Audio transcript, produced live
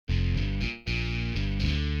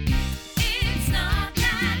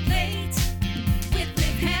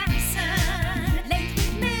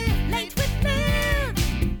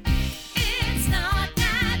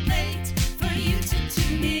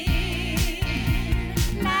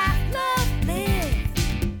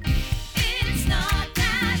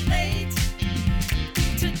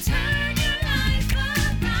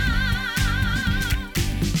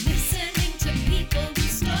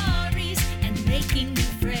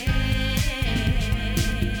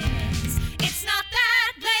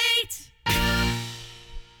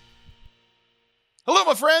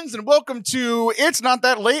friends, and welcome to It's Not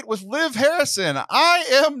That Late with Liv Harrison. I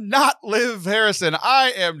am not Liv Harrison.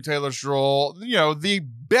 I am Taylor Stroll, the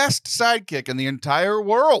best sidekick in the entire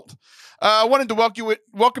world. I wanted to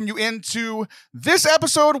welcome you into this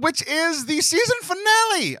episode, which is the season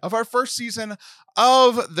finale of our first season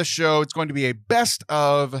of the show. It's going to be a best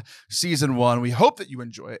of season one. We hope that you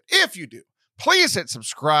enjoy it. If you do, please hit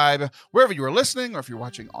subscribe wherever you are listening or if you're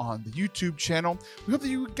watching on the YouTube channel. We hope that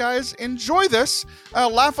you guys enjoy this,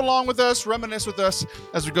 laugh along with us, reminisce with us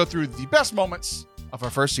as we go through the best moments of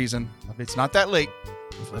our first season of It's Not That Late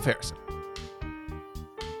with Liv Harrison.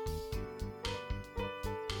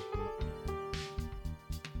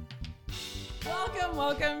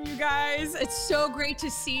 Welcome, you guys. It's so great to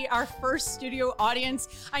see our first studio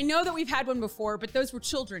audience. I know that we've had one before, but those were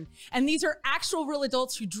children. And these are actual real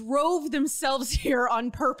adults who drove themselves here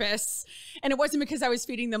on purpose. And it wasn't because I was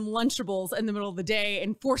feeding them Lunchables in the middle of the day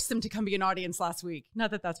and forced them to come be an audience last week.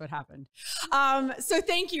 Not that that's what happened. So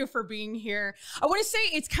thank you for being here. I want to say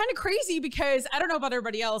it's kind of crazy because I don't know about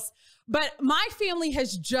everybody else, but my family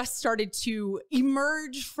has just started to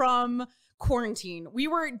emerge from quarantine. We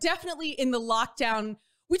were definitely in the lockdown.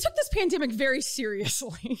 We took this pandemic very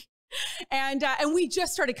seriously. And we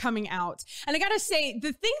just started coming out. And I got to say,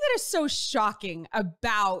 the thing that is so shocking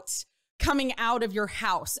about coming out of your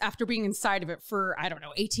house after being inside of it for,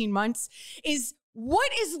 18 months is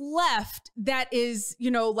what is left that is,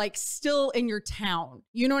 still in your town.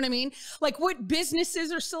 You know what I mean? Like what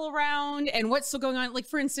businesses are still around and what's still going on. Like,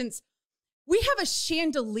 for instance, we have a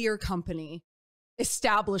chandelier company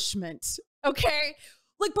establishment. Okay.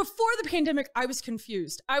 Like before the pandemic, I was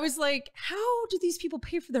confused. I was like, how do these people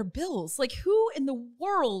pay for their bills? Like who in the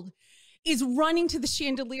world is running to the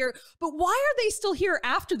chandelier? But why are they still here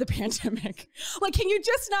after the pandemic? Like, can you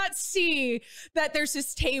just not see that there's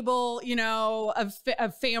this table,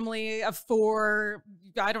 of family of four,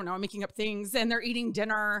 I don't know, I'm making up things, and they're eating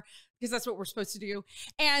dinner because that's what we're supposed to do.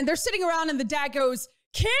 And they're sitting around and the dad goes,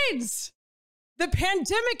 kids, the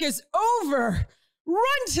pandemic is over.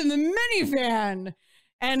 Run to the minivan.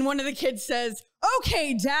 And one of the kids says,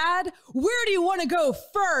 okay, Dad, where do you want to go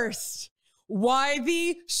first? Why,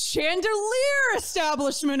 the chandelier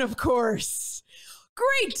establishment, of course.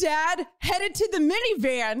 Great, Dad. Headed to the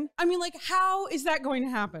minivan. I mean, like, how is that going to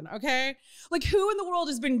happen? Okay. Like, who in the world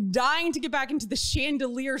has been dying to get back into the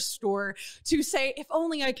chandelier store to say, if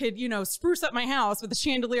only I could, spruce up my house with a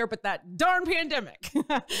chandelier, but that darn pandemic.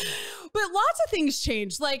 But lots of things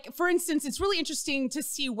changed. Like, for instance, it's really interesting to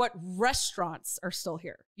see what restaurants are still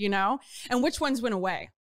here, and which ones went away.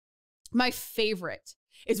 My favorite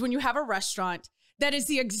is when you have a restaurant that is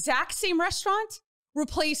the exact same restaurant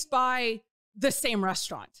replaced by the same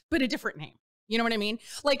restaurant, but a different name. You know what I mean?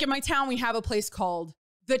 Like in my town, we have a place called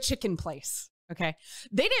The Chicken Place. Okay.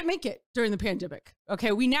 They didn't make it during the pandemic.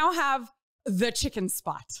 Okay. We now have The Chicken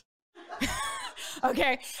Spot.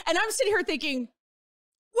 Okay. And I'm sitting here thinking,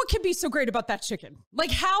 what could be so great about that chicken?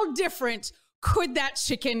 Like how different could that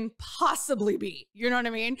chicken possibly be? You know what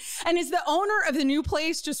I mean? And is the owner of the new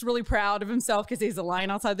place just really proud of himself because he's a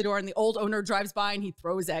line outside the door and the old owner drives by and he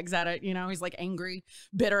throws eggs at it? He's like angry,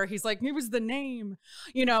 bitter. He's like, it was the name,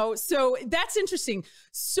 so that's interesting.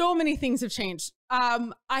 So many things have changed.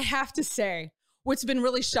 I have to say, what's been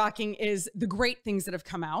really shocking is the great things that have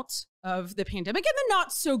come out of the pandemic and the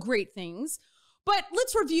not so great things. But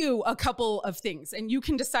let's review a couple of things and you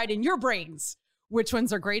can decide in your brains which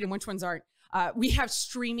ones are great and which ones aren't. We have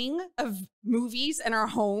streaming of movies in our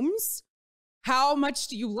homes. How much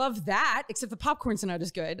do you love that? Except the popcorn's not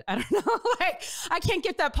as good. I don't know. I can't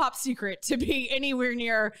get that Pop Secret to be anywhere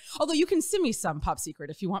near, although you can send me some Pop Secret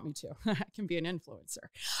if you want me to. I can be an influencer.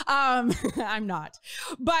 I'm not.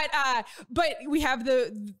 But we have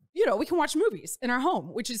we can watch movies in our home,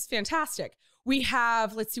 which is fantastic. We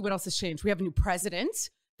have, let's see what else has changed. We have a new president.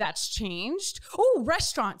 That's changed. Oh,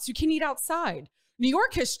 restaurants. You can eat outside. New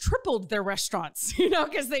York has tripled their restaurants,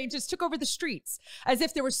 because they just took over the streets as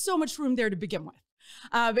if there was so much room there to begin with.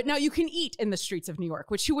 But now you can eat in the streets of New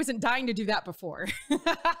York, which who wasn't dying to do that before?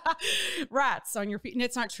 Rats on your feet. And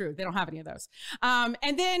it's not true. They don't have any of those.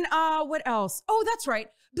 And then what else? Oh, that's right.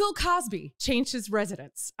 Bill Cosby changed his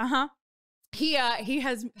residence. He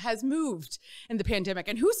has moved in the pandemic.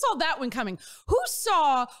 And who saw that one coming? Who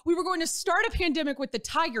saw we were going to start a pandemic with the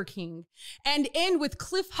Tiger King and end with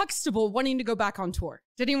Cliff Huxtable wanting to go back on tour?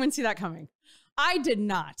 Did anyone see that coming? I did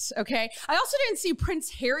not, okay? I also didn't see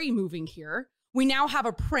Prince Harry moving here. We now have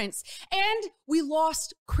a prince. And we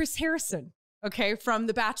lost Chris Harrison, okay, from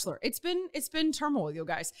The Bachelor. It's been turmoil, you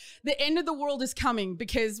guys. The end of the world is coming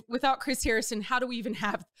because without Chris Harrison, how do we even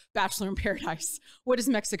have Bachelor in Paradise? What does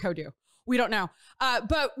Mexico do? We don't know.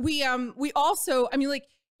 But we also, I mean, like,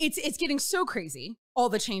 it's getting so crazy, all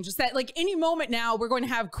the changes, that like any moment now we're going to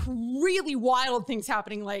have really wild things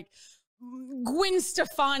happening, like Gwen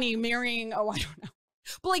Stefani marrying, I don't know,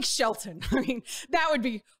 Blake Shelton. I mean, that would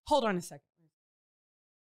be, hold on a second.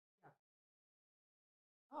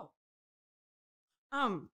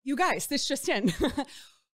 You guys, this just in.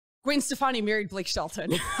 Gwen Stefani married Blake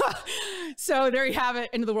Shelton. So there you have it.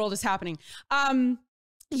 End of the world is happening.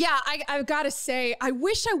 Yeah, I've got to say, I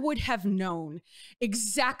wish I would have known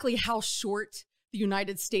exactly how short the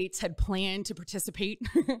United States had planned to participate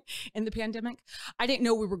in the pandemic. I didn't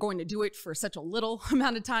know we were going to do it for such a little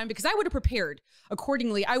amount of time, because I would have prepared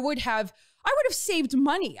accordingly. I would have saved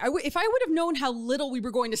money. If I would have known how little we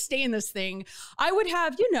were going to stay in this thing, I would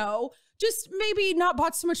have, just maybe not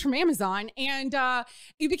bought so much from Amazon. And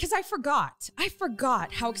because I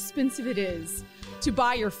forgot how expensive it is to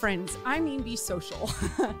buy your friends. I mean, be social.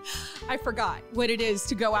 I forgot what it is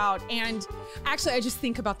to go out. And actually, I just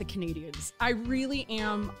think about the Canadians. I really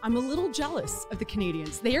am. I'm a little jealous of the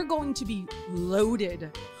Canadians. They are going to be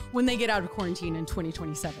loaded when they get out of quarantine in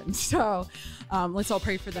 2027. So let's all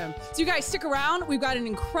pray for them. So you guys stick around. We've got an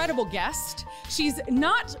incredible guest. She's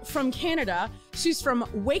not from Canada. She's from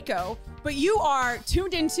Waco, but you are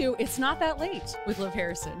tuned into It's Not That Late with Liv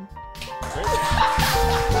Harrison.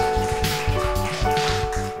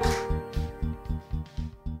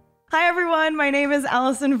 Hi, everyone. My name is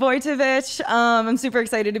Allison Vojtovich. I'm super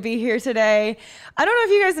excited to be here today. I don't know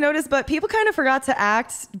if you guys noticed, but people kind of forgot to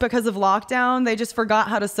act because of lockdown. They just forgot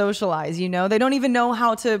how to socialize, They don't even know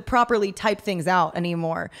how to properly type things out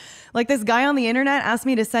anymore. Like, this guy on the internet asked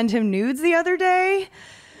me to send him nudes the other day.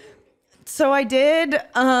 So I did,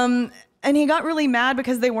 and he got really mad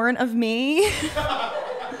because they weren't of me.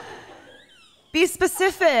 Be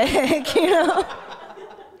specific,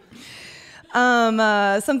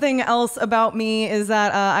 Something else about me is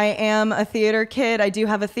that I am a theater kid. I do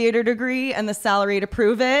have a theater degree and the salary to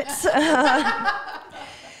prove it.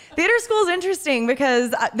 Theater school is interesting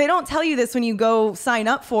because they don't tell you this when you go sign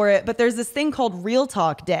up for it, but there's this thing called Real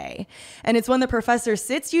Talk Day. And it's when the professor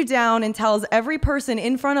sits you down and tells every person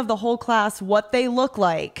in front of the whole class what they look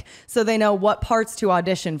like so they know what parts to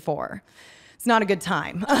audition for. It's not a good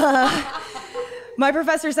time. My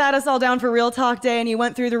professor sat us all down for Real Talk Day, and he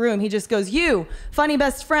went through the room. He just goes, you, funny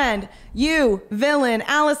best friend, you, villain,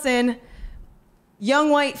 Allison, young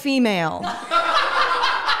white female.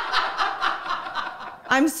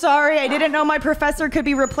 I'm sorry, I didn't know my professor could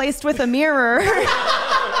be replaced with a mirror.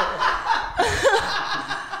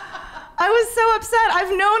 I was so upset.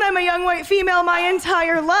 I've known I'm a young white female my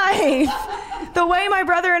entire life. The way my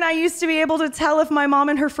brother and I used to be able to tell if my mom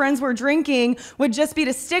and her friends were drinking would just be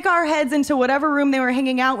to stick our heads into whatever room they were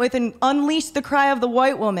hanging out with and unleash the cry of the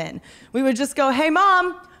white woman. We would just go, hey,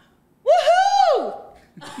 Mom, woohoo!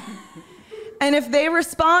 And if they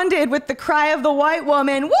responded with the cry of the white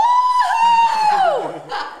woman, woohoo!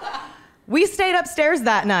 We stayed upstairs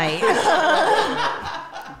that night.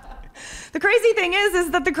 The crazy thing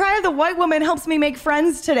is that the cry of the white woman helps me make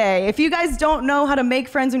friends today. If you guys don't know how to make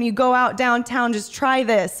friends when you go out downtown, just try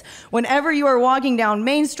this. Whenever you are walking down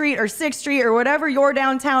Main Street or 6th Street or whatever your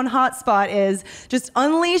downtown hotspot is, just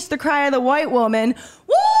unleash the cry of the white woman,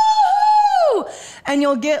 woo! And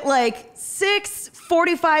you'll get like 6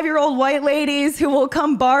 45-year-old white ladies who will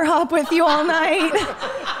come bar hop with you all night.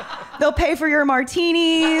 They'll pay for your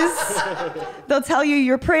martinis. They'll tell you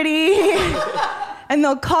you're pretty. And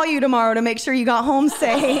they'll call you tomorrow to make sure you got home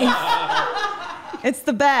safe. It's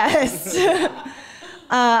the best.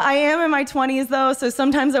 I am in my 20s though, so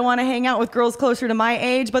sometimes I want to hang out with girls closer to my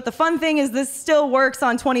age, but the fun thing is this still works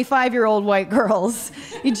on 25-year-old white girls.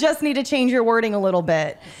 You just need to change your wording a little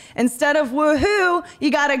bit. Instead of woohoo,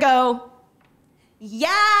 you gotta go,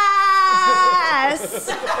 yes!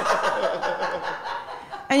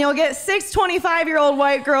 And you'll get 6 25-year-old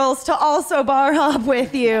white girls to also bar hop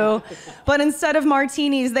with you. But instead of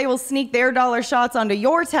martinis, they will sneak their dollar shots onto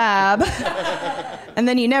your tab. And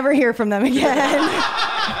then you never hear from them again.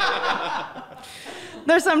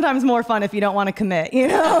 They're sometimes more fun if you don't want to commit,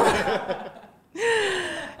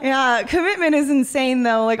 Yeah, commitment is insane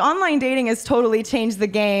though. Like, online dating has totally changed the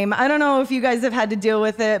game. I don't know if you guys have had to deal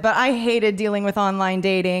with it, but I hated dealing with online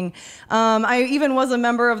dating. I even was a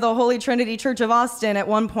member of the Holy Trinity Church of Austin at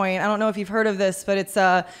one point. I don't know if you've heard of this, but it's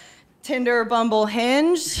Tinder, Bumble,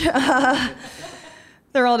 Hinge.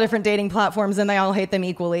 They're all different dating platforms and they all hate them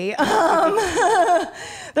equally.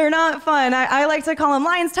 They're not fun. I like to call them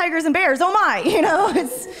lions, tigers, and bears. Oh my,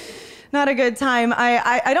 not a good time.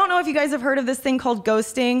 I don't know if you guys have heard of this thing called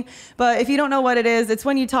ghosting, but if you don't know what it is, it's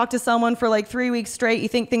when you talk to someone for like 3 weeks straight, you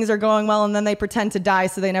think things are going well, and then they pretend to die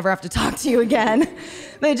so they never have to talk to you again.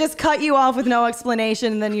 They just cut you off with no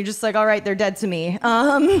explanation, and then you're just like, all right, they're dead to me.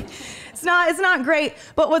 It's not great.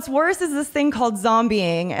 But what's worse is this thing called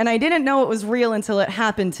zombieing, and I didn't know it was real until it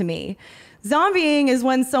happened to me. Zombieing is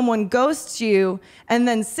when someone ghosts you and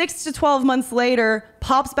then 6 to 12 months later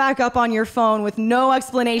pops back up on your phone with no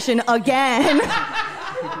explanation again,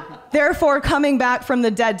 therefore coming back from the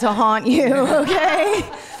dead to haunt you, okay?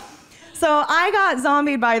 So I got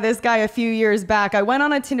zombied by this guy a few years back. I went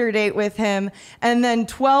on a Tinder date with him, and then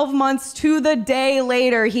 12 months to the day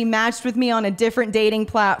later, he matched with me on a different dating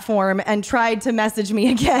platform and tried to message me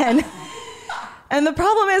again. And the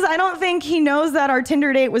problem is, I don't think he knows that our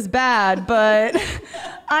Tinder date was bad, but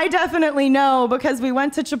I definitely know because we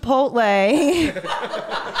went to Chipotle.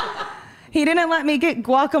 He didn't let me get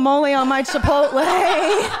guacamole on my Chipotle,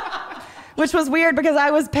 which was weird because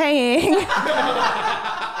I was paying.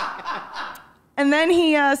 And then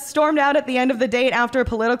he stormed out at the end of the date after a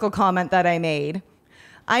political comment that I made.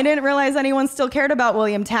 I didn't realize anyone still cared about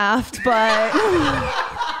William Taft, but...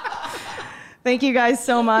 Thank you guys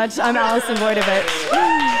so much. I'm Allison Voidovich.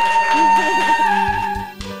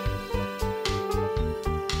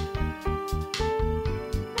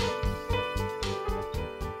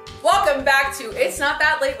 Welcome back to It's Not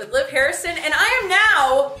That Late with Liv Harrison, and I am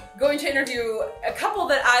now going to interview a couple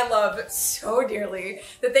that I love so dearly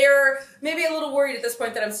that they are maybe a little worried at this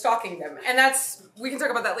point that I'm stalking them, and we can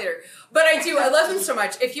talk about that later. But I love them so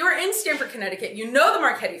much. If you're in Stamford, Connecticut, you know the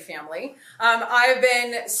Marchetti family. I've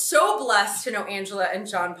been so blessed to know Angela and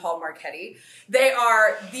John Paul Marchetti. They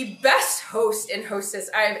are the best host and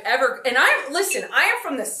hostess I've ever, and I am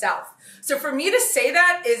from the South. So for me to say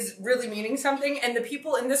that is really meaning something, and the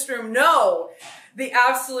people in this room know the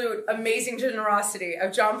absolute amazing generosity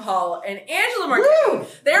of John Paul and Angela Marchetti.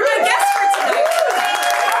 They're my guests for tonight.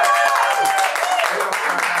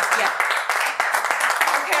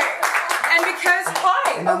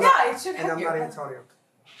 And I'm not Antonio.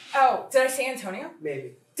 Oh, did I say Antonio?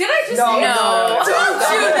 Maybe. Did I just say no? Don't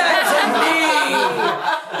do that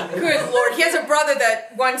to me. Good Lord. He has a brother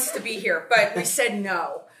that wants to be here, but we said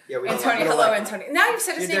no. Yeah, Antonio, hello, Antonio. Now you've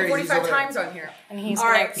said his name 45 times on here. And he's all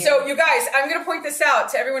right, so you guys, I'm going to point this out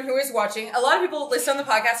to everyone who is watching. A lot of people listen on the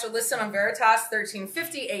podcast or listen on Veritas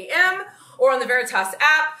 1350 AM or on the Veritas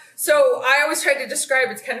app. So I always try to describe,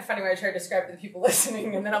 it's kind of funny when I try to describe to the people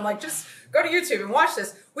listening, and then I'm like, just go to YouTube and watch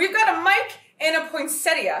this. We've got a mic and a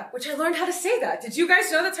poinsettia, which I learned how to say that. Did you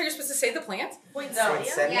guys know that's how you're supposed to say the plant?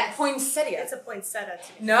 Poinsettia? Yes. Poinsettia. It's a poinsettia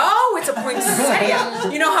to me. No, it's a poinsettia.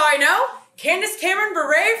 You know how I know? Candace Cameron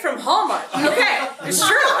Bure from Hallmark. Okay, it's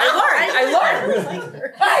true. I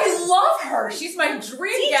learned. I love her. She's my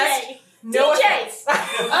dream guest. DJ.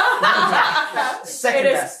 Second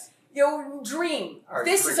best. Your dream. Right,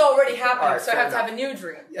 this dream. is already happening, Right, so I have to enough. have a new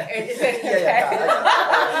dream. Yeah. Okay.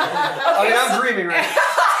 I mean, I'm dreaming right now.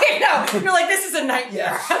 I know. You're like, this is a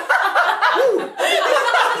nightmare.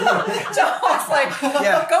 John's like,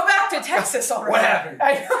 go back to Texas already. What happened?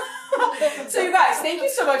 So you guys, thank you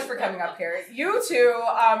so much for coming up here. You two,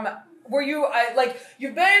 were you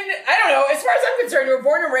you've been, I don't know, as far as I'm concerned, you were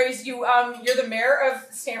born and raised, you're the mayor of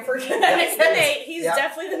Stamford, Connecticut. He's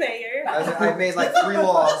definitely the mayor. I've made like 3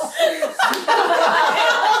 laws.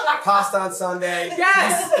 Pasta on Sunday.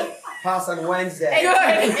 Yes. Pasta on Wednesday.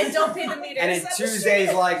 And don't pay the meters. And then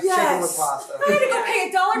Tuesday's like chicken with pasta. I had to go pay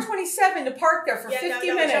 $1.27 to park there for 50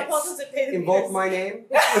 minutes. John Paul doesn't pay the Invoke meters. my name. And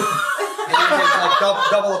you get like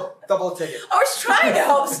double a ticket. I was trying to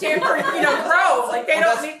help Stanford, grow. Like they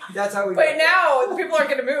don't need. That's how we do But it. now people aren't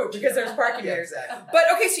going to move because there's parking meters. Exactly. But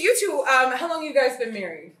okay, so you two, how long you guys been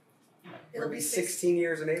married? It'll be 16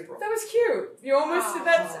 years in April. That was cute. You almost did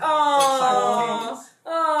that. Oh,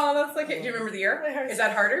 that's like it. Do you remember the year? Is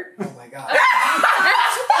that harder? Oh my God.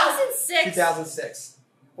 2006. 2006.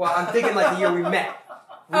 Well, I'm thinking like the year we met.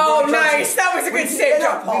 Oh, nice. That was a good save,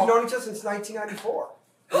 John Paul. We've known each other since 1994.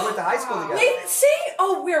 We went to high school together. See?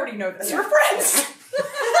 Oh, we already know this. We're friends.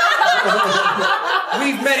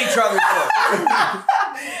 We've met each other before.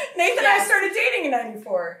 Nathan and I started dating in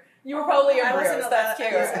 '94. You were probably embryos. That's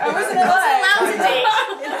cute. I wasn't allowed to allowed.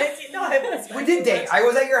 date. No, I was. We did date. I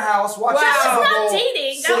was at your house watching Wow. Super That's Bowl. not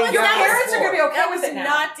dating. sitting Your down on the parents are floor. going to be okay That with was it now.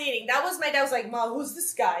 not dating. That was my dad was like, Mom, who's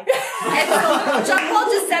this guy? And so John Paul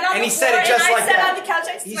just sat on And the he said floor, it just and like I sat that. on the couch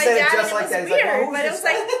next He to my said it dad, just and like it that. was He's like, weird. "Oh, But it who's was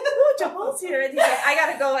like, oh, John Paul's here. And he's like, I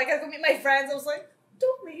gotta go meet my friends. I was like,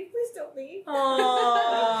 don't leave, please don't leave.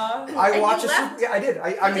 Aww. I And watched you a left. Super. Yeah, I did. I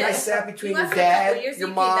mean, I did. sat between You your left for a couple dad, years, your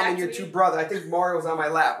you came mom, back and to your me. two brothers. I think Mario was on my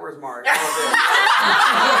lap. Where's Mario? The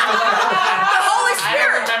Holy I don't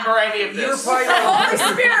Spirit. remember any of You were this. probably, Holy you were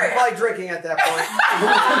Spirit. probably drinking at that point. I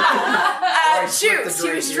split the Juice. He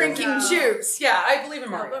was drink, drinking yeah. juice. Yeah, I believe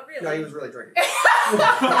in No, Mario. but really. No, he was really drinking. Yeah,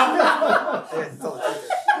 tell the truth.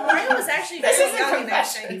 Mario was actually This very is a young in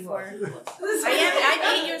confession. 1994.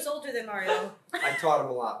 I'm 8 years older than Mario. I taught him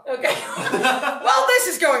a lot. Okay. Well, this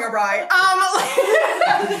is going awry.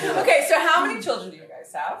 Okay, so how many children do you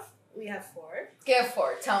guys have? We have 4. Give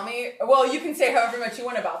 4. Tell me. Well, you can say however much you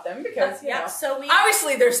want about them because, you Yeah, know. so we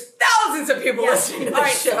Obviously, there's thousands of people listening to All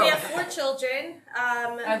right, this show. so we have 4 children.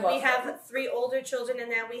 love We have that. 3 older children, and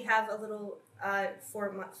then we have a little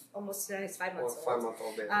 4 months, almost tonight is 5 months Well, old.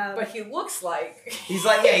 5-month-old baby. But he looks like. He's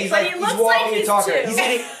like, yeah, he's But like, he he's looks walking like and he's talking. 2.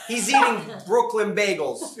 He's eating Brooklyn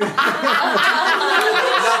bagels, not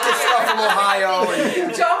the stuff from Ohio.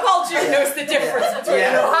 And, John Paul Jr. knows the difference between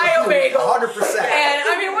Yeah. an Ohio bagel 100%. and,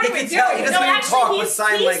 I mean, what He are we can tell. He doing? doesn't even talk with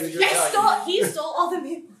sign language. He stole all the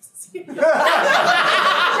meatballs. That's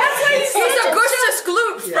why he's Augustus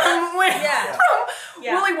Gloop Yeah. from, Yeah. from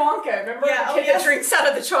Yeah. Willy Wonka. Remember Yeah, the oh, kid yeah. that drinks out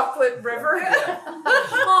of the chocolate river?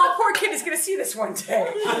 Oh, poor kid is going to see this one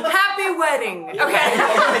day. Happy wedding. Okay.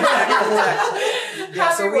 Yeah,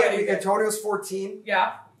 so Happy we wedding. Antonio's 14,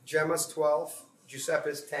 Yeah. Gemma's 12,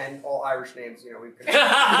 Giuseppe's 10, all Irish names, you know. And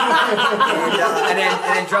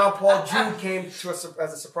then John Paul Jude came to us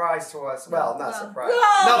as a surprise to us. Well, not surprise.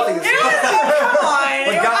 Nothing is Come on.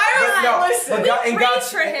 But God, Ireland, but no, listen. but God, in prayed God's,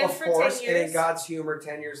 for him of for course, 10 and in years. God's humor,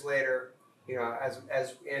 10 years later, you know, as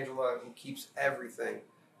Angela, who keeps everything,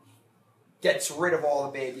 gets rid of all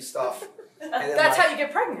the baby stuff. And then That's how you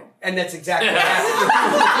get pregnant. And that's exactly what happened.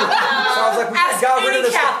 So I was like, we could Ask have got rid any of the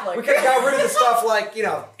stuff. Catholic. We could have got rid of the stuff like,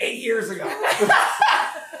 8 years ago.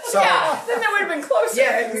 So Yeah, then that would have been closer.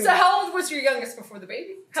 Yeah, I mean- So how old was your youngest before the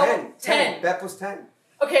baby? How 10. old? 10. Beth was 10.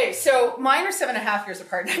 Okay, so mine are 7.5 years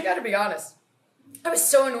apart, and I gotta be honest. I was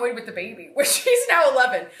so annoyed with the baby, which she's now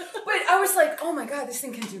 11. But I was like, oh my god, this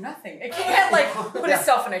thing can do nothing. It can't put Yeah.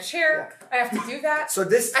 itself in a chair. I have to do that. So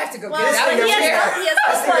this, I have to go Well, get it out of thing the that we chair. have- he has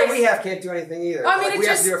this thing that like- we have can't do anything either. I mean, Like, it we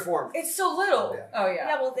have just- to do it for him. It's so little. Yeah. Oh yeah.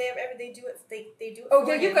 Yeah, well, they do it. They do it. Oh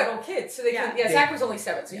for yeah, you've him. got old kids, so they Yeah. can. Yeah, Yeah. Zach was only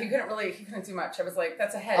 7, so he couldn't do much. I was like,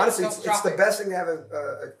 that's a head. Honestly, Don't it's drop the it. best thing to have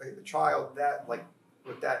a child that, like,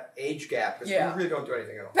 with that age gap, because Yeah. we really don't do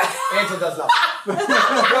anything at all. Angela does nothing.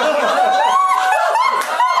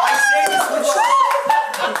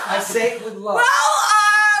 I say it with love. Well,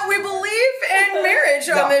 we believe in marriage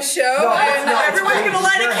No. on this show, No, and no, it's everyone's crazy. going to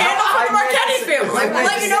light a They're candle help- for the I meant Marchetti to say- family. I We'll meant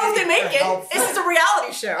let to you know say if they make they're it. helpful. This is a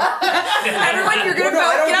reality show. Everyone, you're going to Well, no, I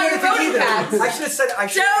vote. don't Get out do your anything voting either. pads. I should have said. I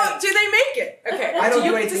should. Joe, do they make it? Okay. I don't do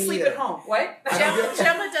you do get to anything sleep either. at home? What?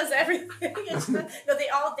 Gemma does everything. No, they're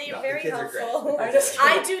No, the very kids are great. helpful. I'm just I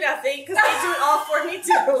kidding. do nothing because they do it all for me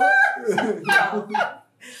too.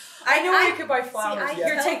 I know where you could buy flowers. I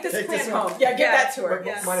Here, help. take this Take plant this one. home. Yeah, give Yeah. that to her.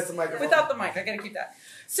 Yes. Mine is the microphone. Without the mic, I gotta keep that.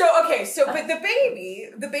 So but the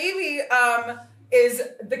baby is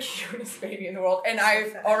the cutest baby in the world, and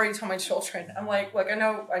I've already told my children, I'm like, look, I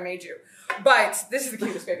know I made you, but this is the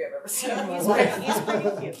cutest baby I've ever seen in my life. He's pretty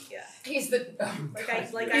cute. Yeah. He's the he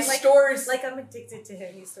I stores. I'm addicted to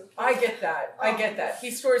him. He's so cute. I get that. I get that.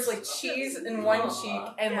 He stores like cheese in one cheek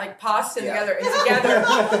and like pasta in the Yeah. other, and together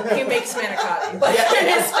he makes manicotti like in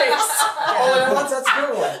his face. Oh, that's a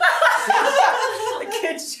good one. The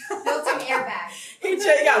kid. Built-in airbag.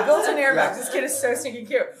 Built-in airbags. This kid is so stinking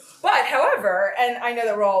cute. But however, and I know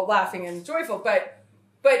that we're all laughing and joyful, but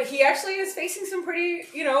he actually is facing some pretty,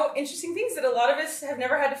 interesting things that a lot of us have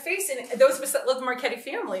never had to face. And those of us that love the Marchetti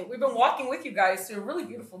family, we've been walking with you guys through a really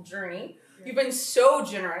beautiful journey. You've been so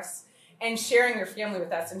generous and sharing your family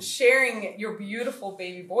with us and sharing your beautiful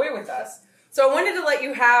baby boy with us. So I wanted to let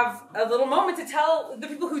you have a little moment to tell the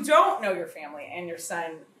people who don't know your family and your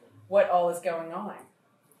son what all is going on.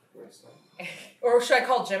 Or should I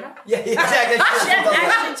call Gemma? Yeah, exactly.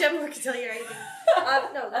 Actually, Gemma can tell you everything.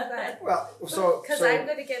 No, go ahead. Well, so Because I'm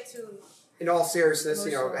going to get to in all seriousness,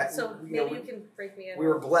 emotional. So you maybe you can break me in. we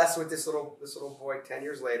were blessed with this little boy 10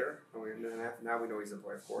 years later. Now we know he's a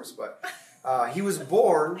boy, of course, but he was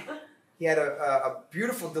born. He had a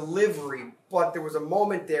beautiful delivery, but there was a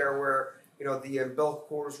moment there where the umbilical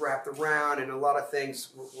cord was wrapped around, and a lot of things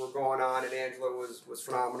were going on. And Angela was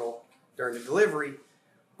phenomenal during the delivery,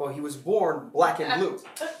 but he was born black and blue.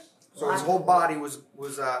 So his whole body was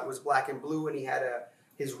black and blue, and he had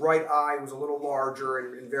his right eye was a little larger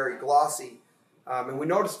and very glossy. And we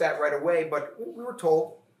noticed that right away, but we were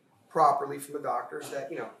told properly from the doctors that,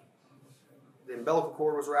 the umbilical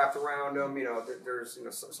cord was wrapped around him. There's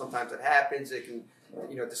sometimes it happens. It can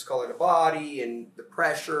discolor the body and the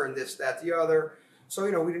pressure and this, that, the other. So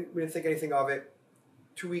we didn't think anything of it.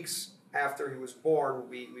 2 weeks after he was born,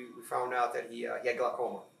 we found out that he had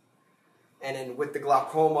glaucoma. And then with the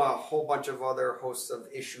glaucoma, a whole bunch of other hosts of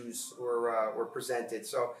issues were presented.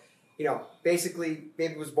 So, basically,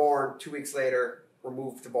 baby was born. 2 weeks later, we're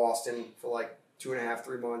moved to Boston for like 2.5,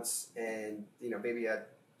 3 months. And, baby had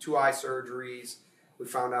 2 eye surgeries. We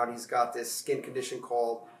found out he's got this skin condition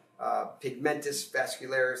called pigmentus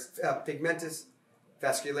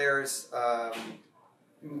vascularis.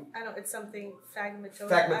 I don't. It's something phagmatosis.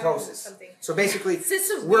 Phagmatosis. Something. So basically, It's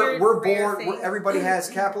just a we're rare born. thing. Everybody has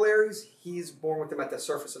capillaries. He's born with them at the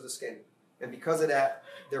surface of the skin, and because of that,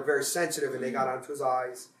 they're very sensitive, and they got onto his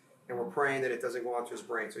eyes. And we're praying that it doesn't go onto his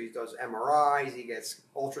brain. So he does MRIs. He gets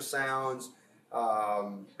ultrasounds.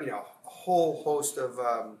 A whole host of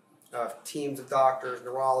teams of doctors,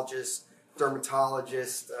 neurologists,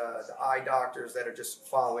 dermatologists, the eye doctors that are just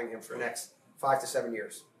following him for the next 5 to 7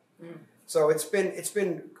 years. Mm. So it's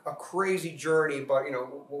been a crazy journey, but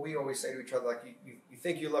what we always say to each other, like you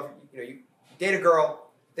think you love, you date a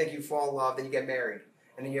girl, think you fall in love, then you get married,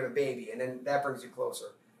 and then you have a baby, and then that brings you closer.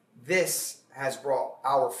 This has brought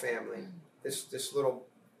our family, this little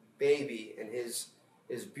baby and his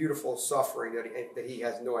beautiful suffering that he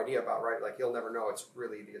has no idea about, right? Like he'll never know. It's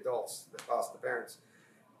really the adults, the parents,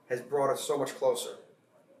 has brought us so much closer.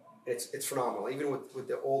 It's phenomenal. Even with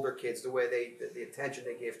the older kids, the way the attention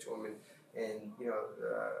they give to them, and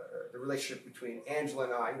the relationship between Angela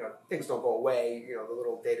and I, things don't go away, the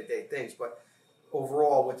little day-to-day things, but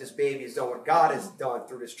overall what this baby has done, what God has done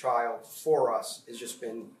through this child for us has just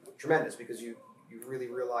been tremendous, because you really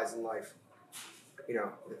realize in life,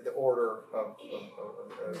 the order of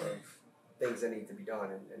things that need to be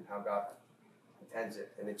done and how God intends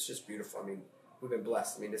it. And it's just beautiful. I mean, we've been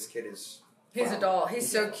blessed. I mean, this kid is... He's a doll. He's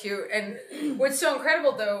so cute. And what's so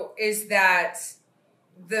incredible, though, is that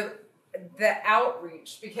the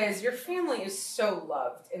outreach, because your family is so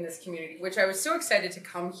loved in this community, which I was so excited to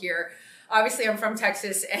come here. Obviously, I'm from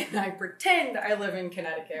Texas, and I pretend I live in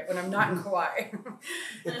Connecticut when I'm not in Kauai.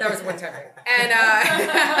 That was one time.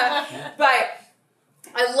 And but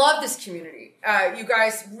I love this community. You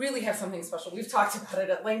guys really have something special. We've talked about it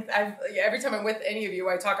at length. Every time I'm with any of you,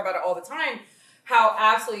 I talk about it all the time, how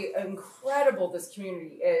absolutely incredible this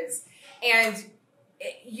community is. And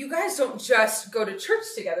you guys don't just go to church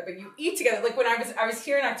together, but you eat together. Like when I was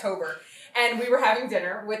here in October, and we were having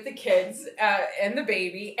dinner with the kids and the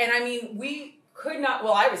baby, and I mean, we could not,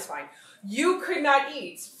 well, I was fine. You could not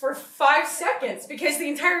eat for 5 seconds because the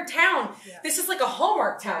entire town, this is like a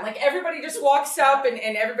Hallmark town. Like everybody just walks up and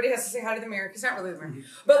everybody has to say hi to the mirror. It's not really the mirror.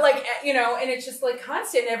 But like, and it's just like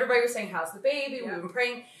constant. And everybody was saying, how's the baby? We've been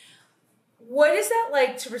praying. What is that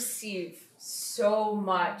like to receive so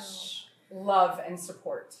much love and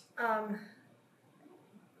support?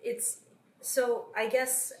 So I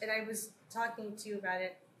guess, and I was talking to you about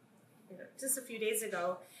it just a few days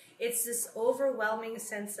ago, it's this overwhelming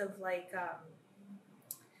sense of like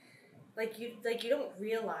you don't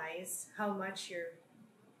realize how much you're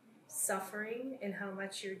suffering and how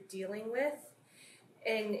much you're dealing with,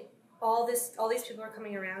 and all these people are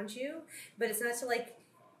coming around you, but it's not to like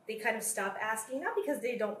they kind of stop asking, not because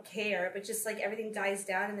they don't care, but just like everything dies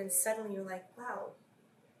down, and then suddenly you're like, wow,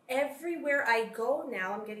 everywhere I go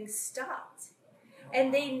now I'm getting stopped,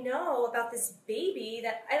 and they know about this baby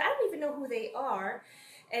that I don't even know who they are.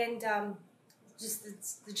 And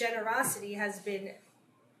just the generosity has been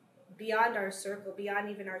beyond our circle, beyond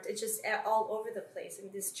even our, it's just all over the place.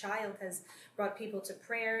 And this child has brought people to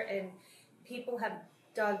prayer, and people have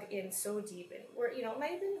dug in so deep. And it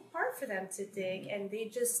might have been hard for them to dig, and they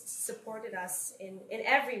just supported us in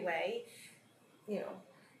every way,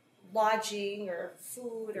 lodging or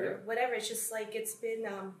food or whatever. It's just like, it's been,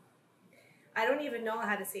 I don't even know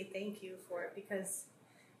how to say thank you for it, because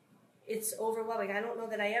it's overwhelming. I don't know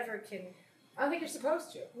that I ever can. I don't think you're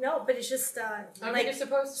supposed to. No, but it's just I don't think you're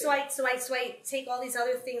supposed to. So I take all these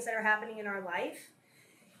other things that are happening in our life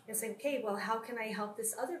and say, okay, well, how can I help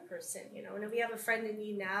this other person? And we have a friend in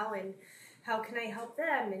need now, and how can I help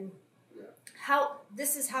them? And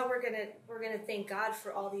this is how we're gonna thank God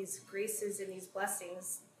for all these graces and these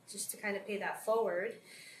blessings, just to kind of pay that forward.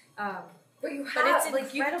 But you have,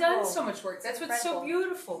 you've done so much work. That's what's so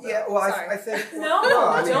beautiful, though. Yeah, well, I think... don't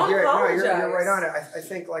apologize. You're right on it. I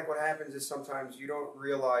think, like, what happens is sometimes you don't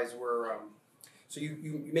realize where... so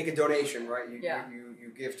you make a donation, right?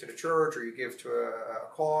 You give to the church, or you give to a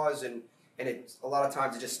cause, and and a lot of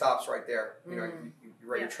times it just stops right there. You know, you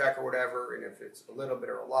write Yeah. your check or whatever, and if it's a little bit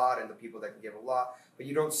or a lot, and the people that can give a lot, but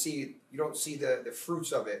you don't see the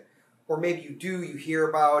fruits of it, or maybe you do. You hear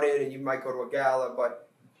about it, and you might go to a gala, but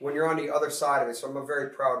when you're on the other side of it, so I'm a very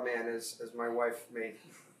proud man, as my wife may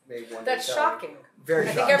one day That's tell you. shocking. Very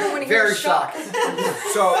I shocking. think everyone here Very is shocked.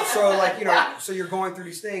 shocking. so like, you know, so you're going through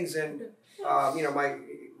these things, and you know,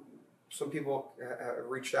 some people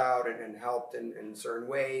reached out and helped in certain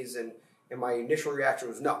ways, and my initial reaction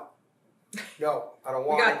was no, I don't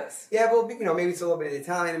want We got it. this. Yeah, well, you know, maybe it's a little bit of the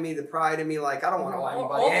Italian in me, the pride in me, like I don't want to owe All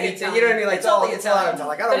the anybody anything. Italian. You know what I mean? Like It's all the it's all Italian.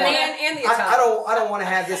 like I The don't want. man and the Italian. I don't want to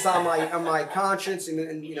have this on my conscience,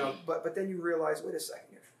 and you know, but then you realize, wait a second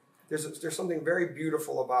here. There's something very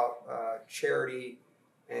beautiful about charity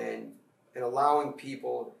and allowing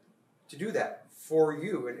people to do that for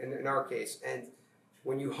you in our case. And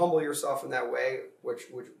when you humble yourself in that way, which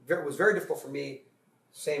was very difficult for me,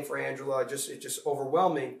 same for Angela, it's just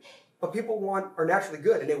overwhelming. But people are naturally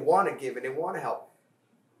good, and they want to give and they want to help.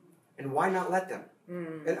 And why not let them?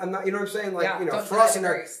 And I'm not, you know what I'm saying? Like, you know, don't for deny us the in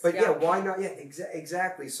there, grace. but Yeah. why not? Yeah,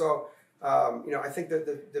 exactly. So, you know, I think that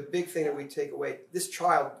the big thing that we take away, this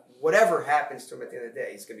child, whatever happens to him at the end of the day,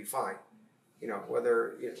 he's going to be fine. You know,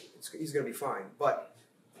 whether he's going to be fine. But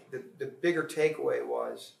the bigger takeaway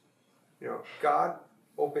was, you know, God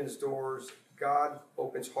opens doors, God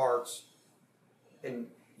opens hearts, and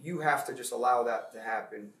you have to just allow that to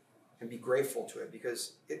happen and be grateful to it,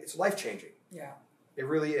 because it's life-changing. Yeah. It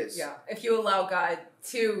really is. Yeah. If you allow God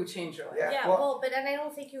to change your life. Yeah. Yeah, Well- but and I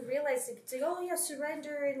don't think you realize it. It's like, oh yeah,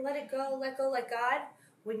 surrender and let it go, let go, let God.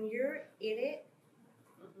 When you're in it,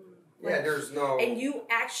 Yeah, there's no... and you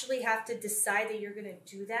actually have to decide that you're gonna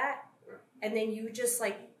do that, Yeah. and then you just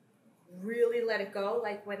like really let it go.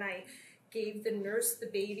 Like when I gave the nurse the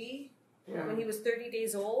baby when he was 30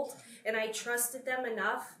 days old, and I trusted them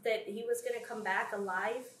enough that he was gonna come back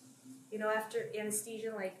alive, you know, after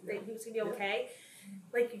anesthesia, like that he was gonna be okay.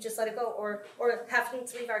 Like you just let it go, or having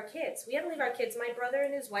to leave our kids. We had to leave our kids. My brother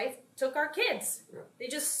and his wife took our kids. Yeah. They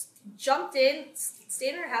just jumped in,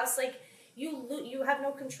 stayed in our house. Like you have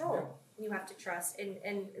no control. You have to trust, and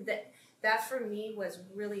that for me was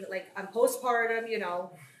really like I'm postpartum. You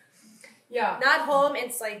know, Yeah. not home.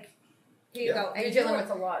 It's like here you Yeah. go. You're And dealing you were-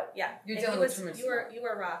 with a lot. yeah. You're and dealing he with was, tremendous you were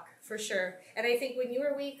a rock for sure. And I think when you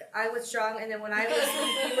were weak, I was strong, and then when I was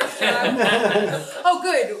weak, you were strong. Oh,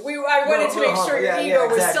 good. I wanted to make sure your Yeah, ego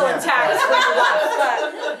was exactly, still yeah. intact when you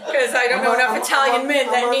left. Because I don't know enough Italian men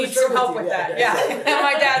that I'm need sure some help with with you. that. Yeah, Yeah. And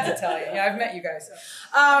my dad's Italian. Yeah, I've met you guys.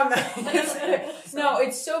 No,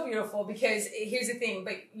 it's so beautiful because here's the thing,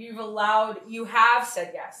 but you have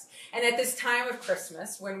said yes. And at this time of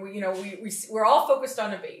Christmas, when we're all focused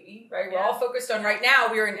on a baby, right? We're all focused on right now,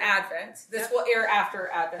 we're in Advent. This will air after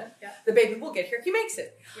Advent. Yeah. The baby will get here. He makes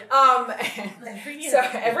it. Yeah. Every year. So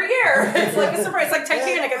every year, it's like a surprise. It's like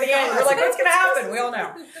Titanic at the end. We're like, what's going to happen? We all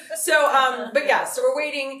know. So, but yeah, so we're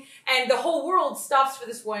waiting, and the whole world stops for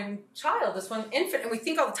this one child, this one infant, and we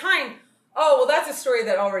think all the time, oh, well, that's a story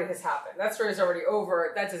that already has happened. That story is already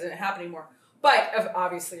over. That doesn't happen anymore. But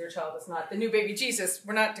obviously, your child is not the new baby Jesus.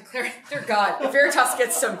 We're not declaring. Dear God, if Veritas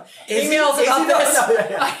gets some emails about this,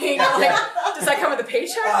 does that come with a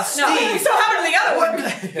paycheck? No, so happened to the other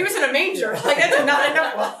one. He was in a manger. Like that did not end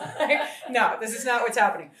up well. Like, no, this is not what's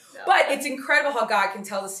happening. No. But it's incredible how God can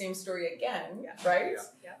tell the same story again, right?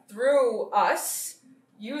 Yeah. Through us.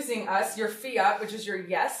 Using us, your fiat, which is your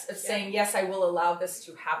yes, of saying, yes, I will allow this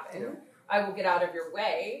to happen. Yeah. I will get out of your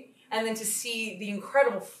way. And then to see the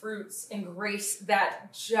incredible fruits and grace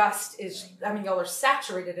that just is, I mean, y'all are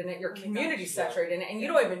saturated in it. Your community's saturated in it. And you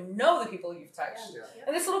don't even know the people you've touched. Yeah.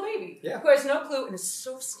 And this little baby Yeah. who has no clue and is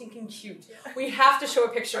so stinking cute. We have to show a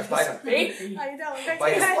picture of this baby. I know.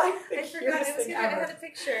 Bite him. I forgot. Cutest I thing had a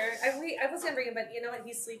picture. I was gonna bring him, but you know what?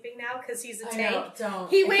 He's sleeping now because he's a I tank. know, don't.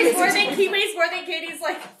 He weighs more than Katie's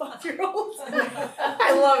like 5-year-old.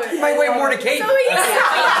 I love it. You might weigh more than Katie. So he's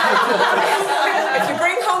If you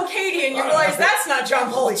bring home Katie and you realize that's not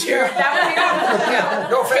John Pollicher, that would be awful. Yeah.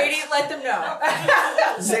 No offense. Katie, let them know.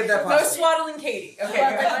 Save that No pasta. swaddling Katie.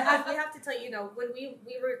 Okay. But good. we have to tell you, when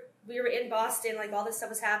we were in Boston, like all this stuff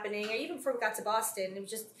was happening, or even before we got to Boston, it was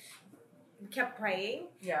just we kept praying,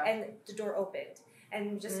 Yeah. and the door opened,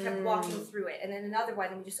 and we just kept walking through it, and then another one,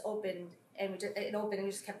 and we just opened, and it opened, and we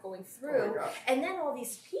just kept going through, Oh my gosh. and then all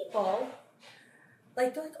these people.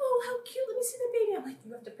 Like, they're like, oh, how cute, let me see the baby. I'm like,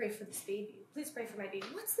 you have to pray for this baby. Please pray for my baby.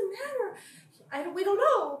 What's the matter? We don't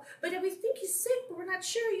know. But we think he's sick, but we're not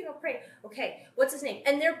sure, pray. Okay, what's his name?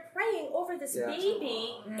 And they're praying over this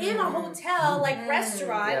baby in a hotel, like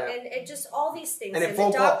restaurant, and just all these things. And the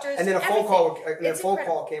doctors, a phone everything. call. And then a It's phone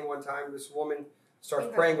incredible. call came one time. This woman starts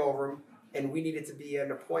Incredible. praying over him, and we needed to be at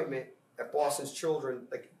an appointment at Boston's Children.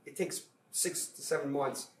 Like, it takes 6 to 7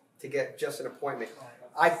 months to get just an appointment.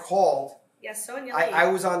 I called. Yes, Sonia. I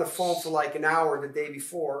was on the phone for like an hour the day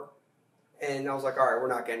before, and I was like, all right, we're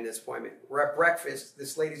not getting this appointment. We're at breakfast.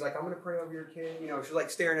 This lady's like, I'm going to pray over your kid. You know, she's like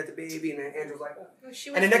staring at the baby, and then Andrew's like, oh.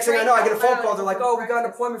 And the next thing I know, I get a phone call. They're like, oh, we got an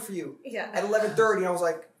appointment for you at 11:30. And I was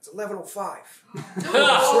like, it's 11:05.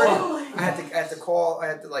 I had to call. I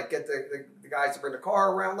had to like get the guys to bring the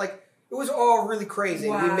car around. Like, it was all really crazy.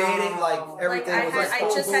 Wow. We made it like everything was like. I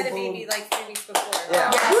just had a baby like 3 weeks before.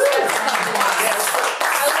 Yeah.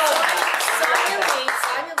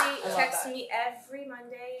 Sonia Lee texts me every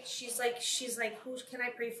Monday. She's like, who can I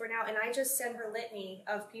pray for now? And I just send her litany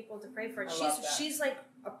of people to pray for. She's like,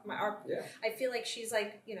 I feel like she's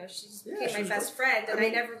like, you know, she's became my best friend, and I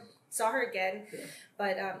never saw her again. Yeah.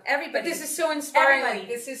 But everybody. But this is so inspiring. Everybody.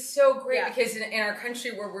 This is so great because in our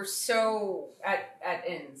country where we're so at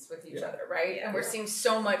ends with each other, right? And we're seeing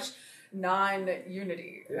so much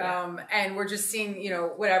non-unity. And we're just seeing, you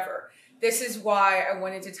know, whatever. This is why I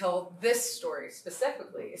wanted to tell this story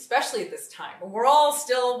specifically, especially at this time when we're all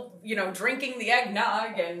still, you know, drinking the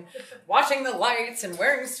eggnog and watching the lights and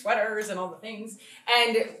wearing sweaters and all the things.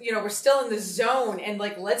 And, you know, we're still in the zone, and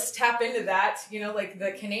like, let's tap into that, you know, like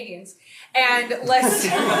the Canadians, and let's,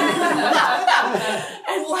 and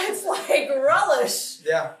let's like relish,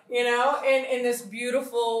 you know, in this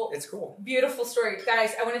beautiful, it's cool, beautiful story.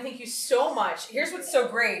 Guys, I want to thank you so much. Here's what's so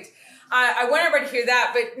great. I want everybody to hear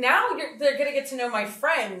that, but now they're going to get to know my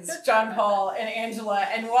friends, John Paul and Angela,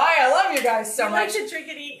 and why I love you guys so much. I like to drink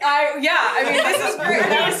and eat. I mean, this is great.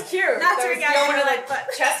 That was cute. Not to don't want to like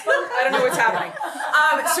chest bump. I don't know what's happening.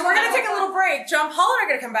 So we're going to take a little break. John Paul and I are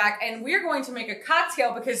going to come back, and we're going to make a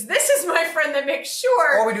cocktail because this is my friend that makes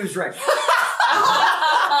sure. All we do is drink.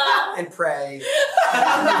 And pray.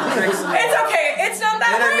 It's okay. It's not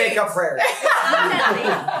that late. And I make up prayers.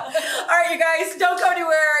 All right, you guys, don't go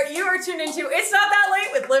anywhere. You are tuned into It's Not That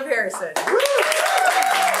Late with Liv Harrison.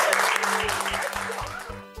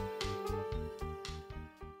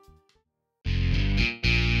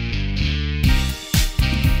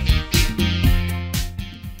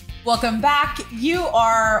 Welcome back. You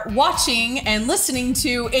are watching and listening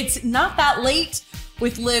to It's Not That Late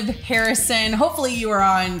with Liv Harrison. Hopefully you are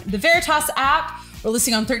on the Veritas app or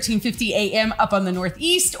listening on 1350 AM up on the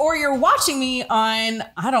Northeast, or you're watching me on,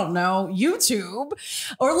 I don't know, YouTube,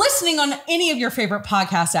 or listening on any of your favorite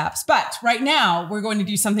podcast apps. But right now, we're going to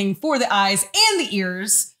do something for the eyes and the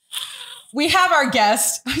ears. We have our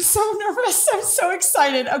guest. I'm so nervous. I'm so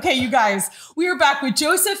excited. Okay, you guys, we are back with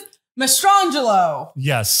Joseph Mastrangelo.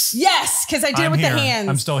 Yes. Yes, because I did it with here. the hands.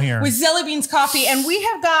 I'm still here. With Zelly Beans Coffee. And we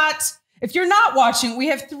have got, if you're not watching, we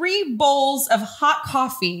have 3 bowls of hot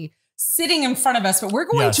coffee sitting in front of us, but we're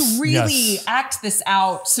going to really act this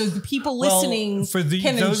out so the people listening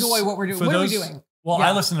can enjoy what we're doing. What are we doing? Well,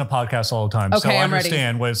 I listen to podcasts all the time, so I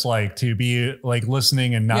understand what it's like to be like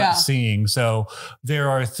listening and not seeing. So there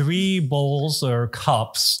are 3 bowls or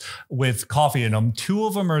cups with coffee in them. 2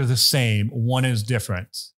 of them are the same. 1 is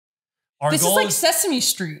different. This is like Sesame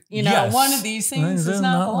Street, you know, one of these things does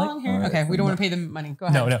not belong here. Okay, we don't want to pay them money. Go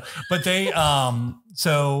ahead. No. But they,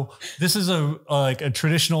 so this is a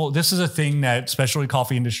traditional, this is a thing that especially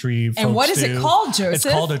coffee industry folks And what is do. It called, Joseph? It's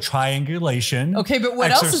called a triangulation. Okay, but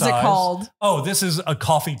what else is it called? Oh, this is a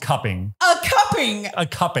coffee cupping. A cupping. A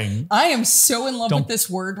cupping. I am so in love with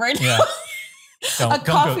this word right now. Yeah.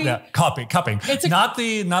 Cupping. It's not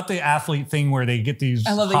the athlete thing where they get these.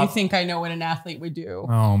 I love that you think I know what an athlete would do.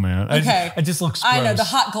 Oh man. Okay. It just looks gross. I know the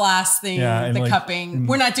hot glass thing, the cupping.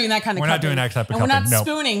 We're not doing that kind of cupping. We're not doing that type of cupping. We're not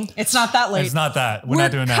spooning. It's not that late. It's not that. We're not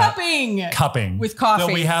doing that. Cupping with coffee.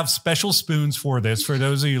 So we have special spoons for this. For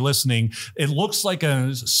those of you listening, it looks like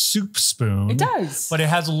a soup spoon. It does. But it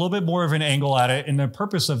has a little bit more of an angle at it. And the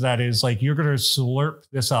purpose of that is like you're going to slurp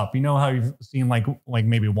this up. You know how you've seen like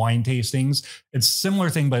maybe wine tastings? It's a similar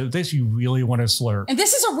thing. But this you really want to slurp. And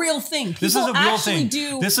this is a real thing. This is a real thing.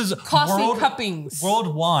 This is coffee cuppings.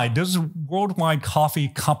 Worldwide. There's worldwide coffee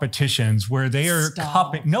competitions where they are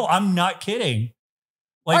cupping. No, I'm not kidding.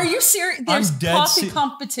 Like, are you serious? There's coffee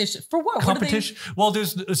competition. For what? Competition. Well,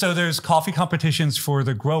 there's coffee competitions for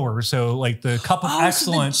the grower. So like the cup of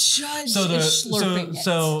excellence. So the judge is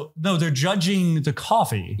slurping no, they're judging the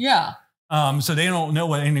coffee. Yeah. So they don't know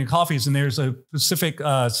what any coffee is. And there's a Pacific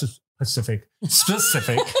Ocean.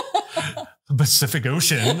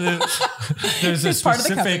 There's a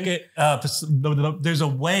specific, there's a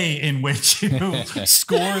way in which you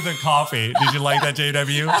score the coffee. Did you like that,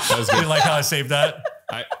 JW? Did you like how I saved that?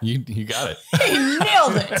 You got it. He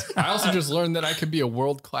nailed it. I also just learned that I could be a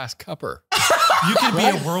world-class cupper. You can be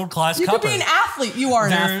a world-class cupper. You could be an athlete. You are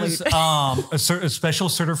an athlete. There's a special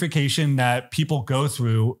certification that people go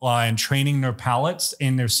through in training their palates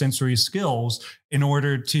and their sensory skills in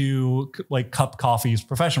order to like cup coffees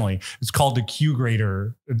professionally. It's called the Q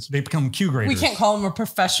grader. They become Q graders. We can't call him a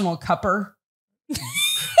professional cupper.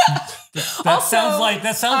 That sounds like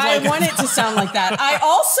I want it to sound like that. I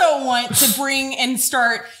also want to bring and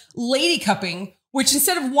start lady cupping, which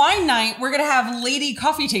instead of wine night, we're going to have lady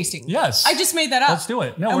coffee tasting. Yes. I just made that up. Let's do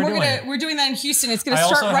it. No, we're doing that in Houston. It's going to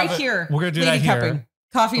start right here. We're going to do that here. Cupping,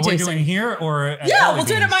 coffee tasting. We're doing here or we'll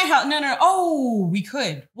do it at my house. No. Oh, we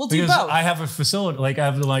could. We'll do both. I have a facility. Like I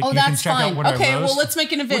have you can check out what I roast. Okay, well, let's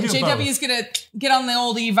make an event. JW is going to get on the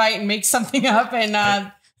old Evite and make something up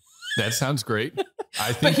and that sounds great.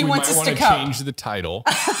 I think we might want to change the title.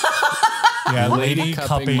 Yeah, lady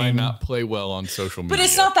cupping might not play well on social media. But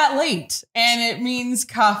it's not that late, and it means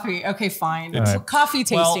coffee. Okay, fine. Coffee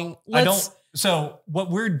tasting. So what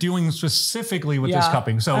we're doing specifically with this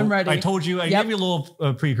cupping. So I'm ready. I told you, I gave you a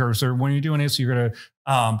little precursor. When you're doing this, you're going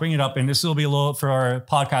to bring it up, and this will be a little for our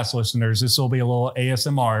podcast listeners. This will be a little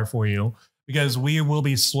ASMR for you. Because we will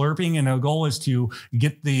be slurping, and our goal is to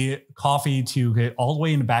get the coffee to get all the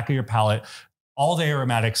way in the back of your palate, all the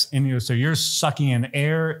aromatics in you. So you're sucking in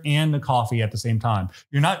air and the coffee at the same time.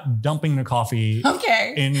 You're not dumping the coffee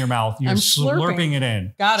in your mouth. You're slurping it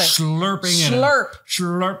in. Got it. Slurping it in.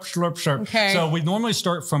 Slurp. Okay. So we normally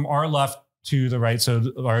start from our left to the right.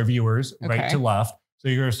 So our viewers, right to left. So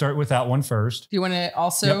you're going to start with that one first. Do you want to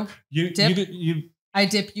also dip? I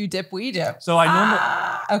dip, you dip, we dip. So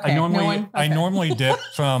I normally dip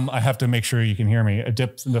from, I have to make sure you can hear me, a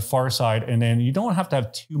dip from the far side. And then you don't have to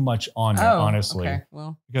have too much on it, honestly. Okay,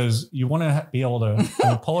 well. Because you want to be able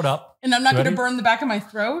to pull it up. And I'm not going to burn the back of my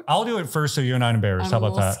throat? I'll do it first so you're not embarrassed. How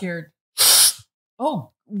about that? I'm scared.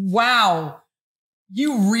 Oh, wow.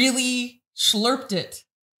 You really slurped it.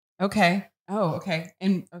 Okay. Oh, okay.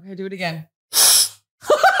 And okay, do it again.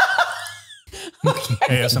 Okay.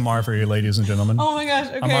 ASMR for you, ladies and gentlemen. Oh my gosh.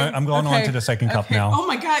 Okay. I'm going on to the second cup now. Oh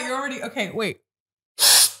my God. You're already. Okay. Wait.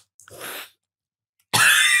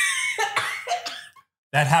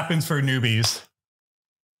 That happens for newbies.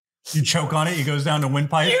 You choke on it. It goes down the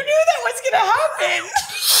windpipe. You knew that was going to happen.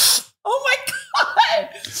 Oh my God.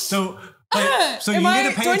 So you need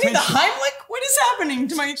to pay attention. Do I need the Heimlich? What is happening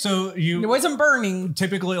to my? It wasn't burning.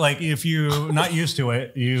 Typically, like if you're not used to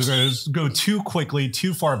it, you go too quickly,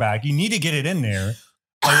 too far back. You need to get it in there.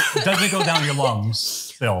 It doesn't go down your lungs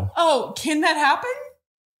still. Oh, can that happen?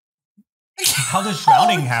 How does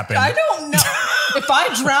drowning happen? I don't know. If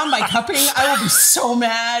I drown by cupping, I will be so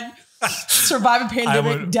mad. Survive a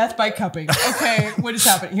pandemic, death by cupping. Okay, what is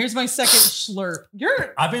happening? Here's my second slurp.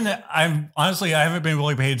 I haven't been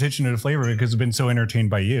really paying attention to the flavor because I've been so entertained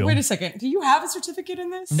by you. Wait a second. Do you have a certificate in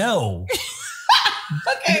this? No.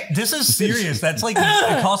 Okay. This is serious. That's like,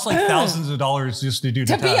 it costs like thousands of dollars just to do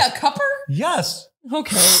the test. To be a cupper? Yes.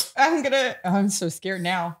 Okay. I'm so scared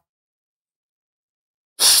now.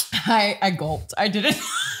 I gulped. I didn't.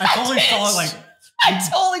 I totally saw it like. I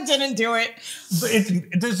totally didn't do it. But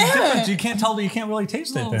there's a difference. You can't tell that you can't really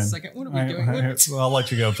taste it then. Second. What are we doing? Well, I'll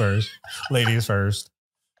let you go first. Ladies first.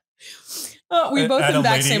 We both been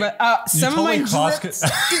backstage, but some of my drips.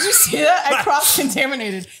 Did you see that? I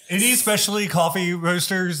cross-contaminated. Any specialty coffee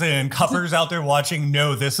roasters and cuppers out there watching?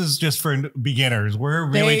 No, this is just for beginners. We're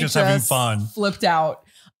really just having fun. Flipped out.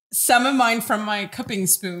 Some of mine from my cupping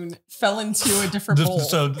spoon fell into a different bowl.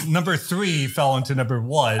 So number 3 fell into number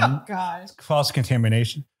 1. Oh gosh.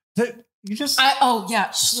 Cross-contamination. You just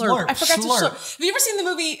slurp. I forgot to slurp. Have you ever seen the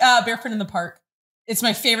movie Barefoot in the Park? It's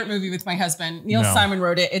my favorite movie with my husband. Neil Simon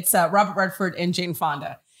wrote it. It's Robert Redford and Jane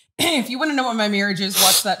Fonda. If you want to know what my marriage is,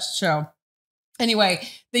 watch that show. Anyway,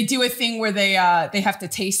 they do a thing where they have to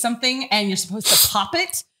taste something and you're supposed to pop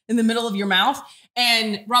it in the middle of your mouth.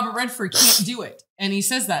 And Robert Redford can't do it. And he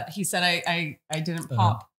says that. He said, I didn't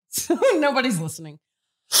pop. Nobody's listening.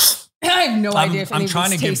 I have no idea if I'm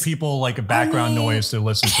trying to give people like a background noise to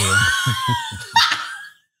listen to.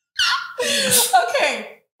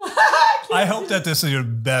 Okay. I hope that this is your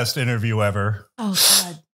best interview ever. Oh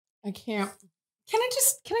God. I can't. Can I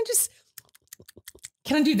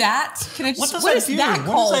do that? Can I just, what is that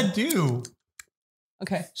called? What does that do?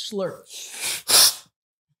 Okay. Slurp.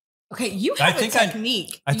 Okay, you have a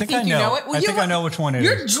technique. I think I know it. Well, I think I know which one it is.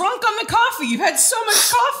 You're drunk on the coffee. You've had so much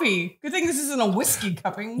coffee. Good thing this isn't a whiskey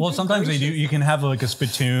cupping. Well, sometimes they do. You can have like a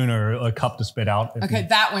spittoon or a cup to spit out. Okay,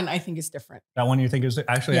 that one I think is different. That one you think is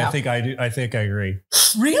actually? Yeah. I think I do. I think I agree.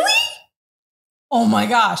 Really? Oh my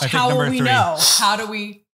gosh! How will we know? How do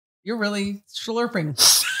we? You're really slurping.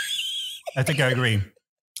 I think I agree.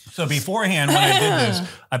 So beforehand, when I did this,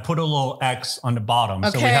 I put a little X on the bottom.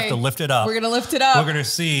 Okay. So we have to lift it up. We're going to lift it up. We're going to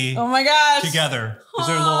see. Oh my gosh. Together. Is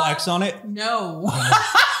there a little X on it? No.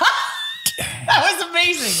 That was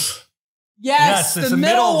amazing. Yes, it's the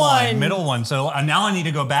middle one. Middle one. So now I need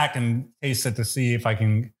to go back and taste it to see if I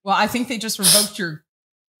can. Well, I think they just revoked your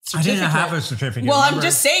certificate. I didn't have a certificate. Well, remember? I'm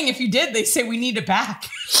just saying, if you did, they say we need it back.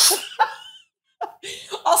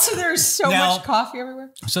 Also, there's so much coffee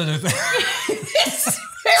everywhere. So there's it's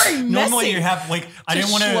very messy. Normally you have like I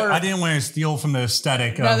didn't want to steal from the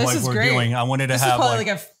aesthetic of what we're doing. I wanted to have probably like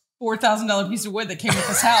a $4,000 piece of wood that came with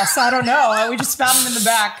this house. I don't know. We just found them in the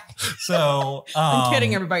back. So I'm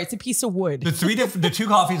kidding, everybody. It's a piece of wood. The two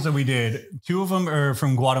coffees that we did, two of them are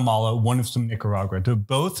from Guatemala, one is from Nicaragua. They're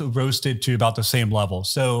both roasted to about the same level.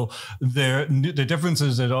 So the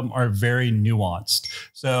differences are very nuanced.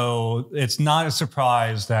 So it's not a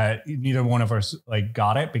surprise that neither one of us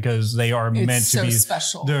got it because they are meant to be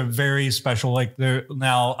special. They're very special.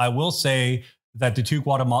 Now I will say that the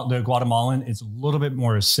Guatemalan is a little bit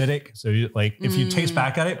more acidic. So if you taste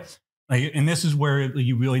back at it, and this is where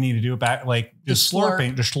you really need to do it back, just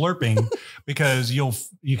slurping, because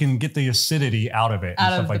you can get the acidity out of it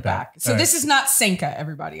and stuff like that. So this is not Senka,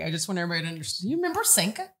 everybody. I just want everybody to understand. You remember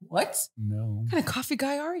Senka? What? No. What kind of coffee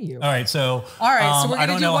guy are you? All right, so we're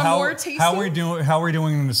gonna do one more tasting. How we're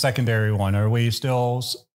doing in the secondary one? Are we still?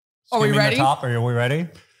 Are we ready? The top? Are we ready?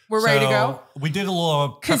 We're ready to go. We did a little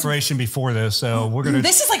preparation before this, so we're gonna.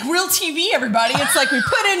 This is like real TV, everybody. It's like we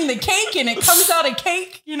put in the cake and it comes out a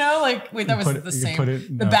cake. Wait, that was the same.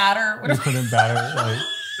 The batter. You put in batter.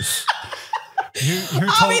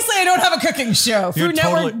 Obviously, I don't have a cooking show. Food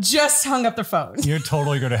Network just hung up the phone. You're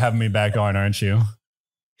totally going to have me back on, aren't you?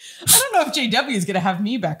 I don't know if JW is going to have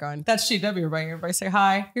me back on. That's JW. Everybody say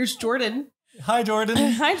hi. Here's Jordan. Hi, Jordan.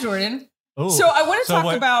 Hi, Jordan. Ooh. So I want to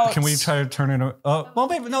talk about. Can we try to turn it? Well,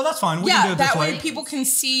 maybe no. That's fine. We can do it that way people can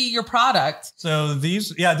see your product. So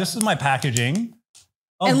this is my packaging.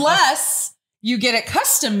 Unless you get it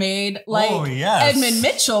custom made, like Edmund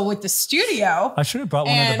Mitchell with the studio. I should have brought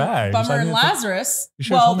one of the bags. Bummer and Lazarus.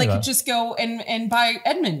 Well, they could just go and buy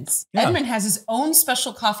Edmund's. Yeah. Edmund has his own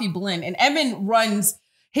special coffee blend, and Edmund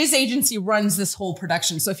his agency runs this whole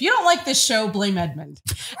production. So if you don't like this show, blame Edmund.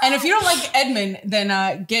 And if you don't like Edmund,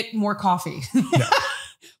 then get more coffee. Yeah.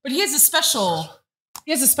 But he has a special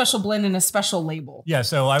blend and a special label. Yeah.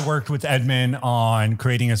 So I worked with Edmund on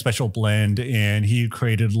creating a special blend, and he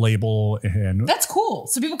created label. And that's cool.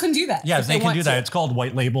 So people can do that. Yeah, they can do that. It's called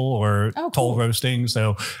white label or toll roasting.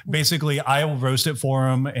 So basically I will roast it for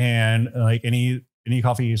him, and any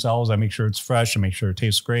coffee he sells, I make sure it's fresh and make sure it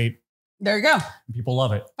tastes great. There you go. People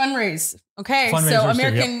love it. Fundraise. Okay. So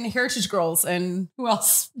American Heritage Girls and who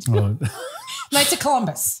else? Knights of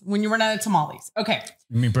Columbus when you run out of tamales. Okay.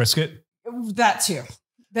 You mean brisket? That too.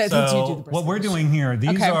 What we're doing here,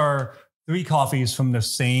 these are 3 coffees from the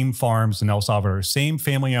same farms in El Salvador, same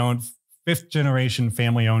family-owned, 5th generation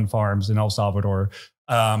family-owned farms in El Salvador.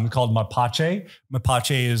 Called mapache.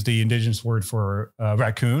 Mapache is the indigenous word for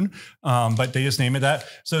raccoon, but they just name it that.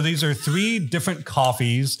 So these are 3 different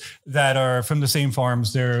coffees that are from the same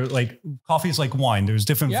farms. They're like coffees like wine. There's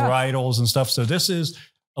different varietals and stuff. So this is,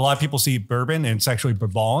 a lot of people see bourbon, and it's actually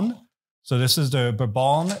Bourbon. So this is the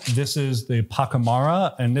Bourbon. This is the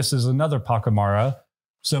Pacamara, and this is another Pacamara.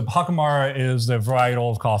 So Pacamara is the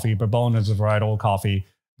varietal of coffee. Bourbon is the varietal of coffee.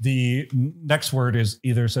 The next word is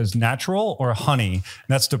either says natural or honey. And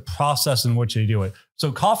that's the process in which they do it.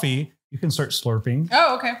 So coffee, you can start slurping.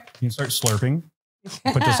 Oh, okay. You can start slurping.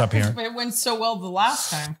 Put this up here. It went so well the last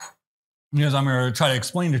time. Because I'm going to try to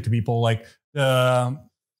explain it to people. You have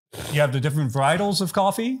the different varietals of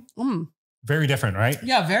coffee. Very different, right?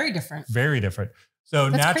 Yeah, very different. Very different. So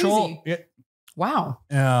that's natural. Crazy. Wow.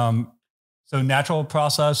 So natural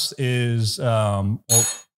process is,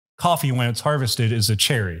 coffee, when it's harvested, is a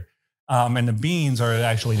cherry. And the beans are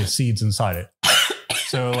actually the seeds inside it.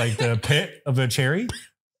 So the pit of the cherry,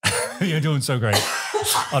 you're doing so great.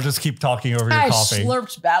 I'll just keep talking over your coffee. I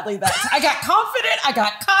slurped badly I got confident. I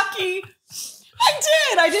got cocky.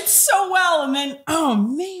 I did so well. And then, oh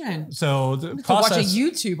man. So the process. Watch a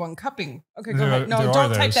YouTube on cupping. Okay, go ahead. No,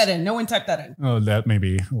 don't type that in. No one type that in. Oh, that may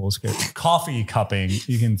be a little scary. Coffee cupping.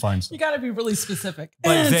 You can find some. You got to be really specific.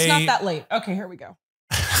 But it's not that late. Okay, here we go.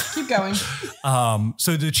 Keep going.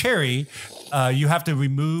 So the cherry, you have to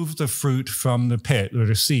remove the fruit from the pit or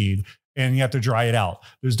the seed, and you have to dry it out.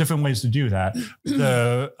 There's different ways to do that.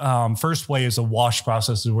 The first way is a wash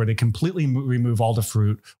process, where they completely remove all the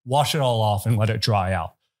fruit, wash it all off, and let it dry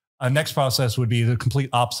out. Next process would be the complete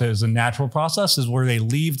opposite. Is a natural process, is where they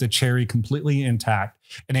leave the cherry completely intact,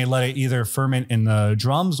 and they let it either ferment in the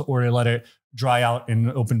drums, or they let it dry out in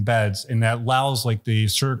open beds, and that allows like the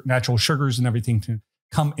natural sugars and everything to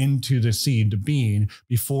come into the seed, the bean,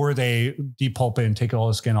 before they depulp it and take all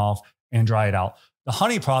the skin off and dry it out. The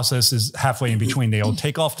honey process is halfway in between. They'll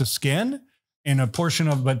take off the skin and a portion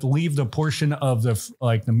of, but leave the portion of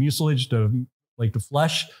the mucilage, the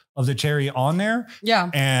flesh of the cherry on there.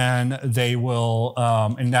 Yeah. And they will,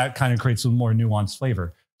 and that kind of creates a more nuanced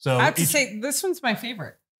flavor. So I have to say, this one's my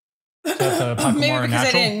favorite. Maybe because natural?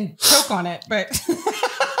 I didn't choke on it, but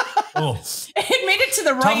it made it to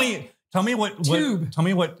the right. Tell me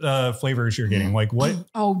what flavors you're getting. Like what?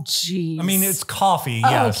 Oh, geez. I mean, it's coffee,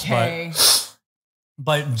 yes, okay.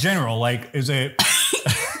 but general, like, is it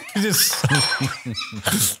just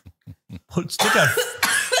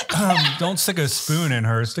don't stick a spoon in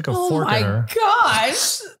her, stick a fork in her. Oh my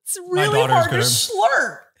gosh. It's really hard to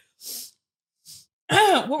slurp.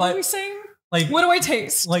 What were we saying? Like, what do I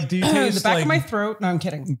taste? Like, do you taste the back of my throat? No, I'm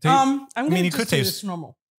kidding. You could taste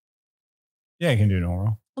normal. Yeah, you can do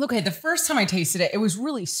normal. Okay, the first time I tasted it, it was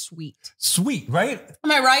really sweet. Sweet, right?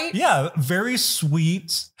 Am I right? Yeah, very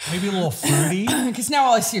sweet. Maybe a little fruity. Because now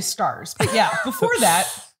all I see is stars. But yeah, before that,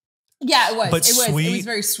 yeah, it was. But it was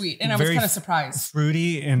very sweet, and I was kind of surprised.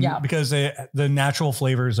 Fruity, and because the natural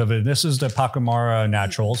flavors of it. This is the Pacamara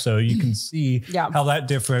natural, so you can see how that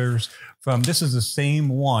differs from. This is the same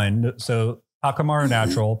one. So Pacamara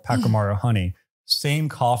natural, Pacamara honey, same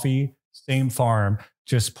coffee, same farm,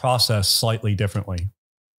 just processed slightly differently.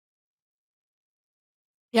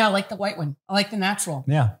 Yeah, I like the white one. I like the natural.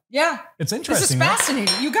 Yeah. Yeah. It's interesting. This is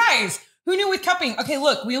fascinating. You guys, who knew with cupping? Okay,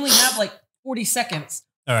 look, we only have like 40 seconds.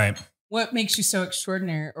 All right. What makes you so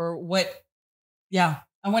extraordinary? Or what? Yeah,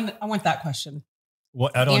 I want that question.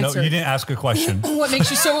 What? I don't know. You didn't ask a question. What makes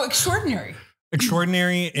you so extraordinary?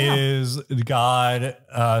 Extraordinary is God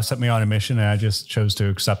set me on a mission, and I just chose to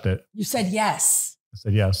accept it. You said yes. I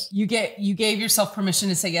said yes. You gave yourself permission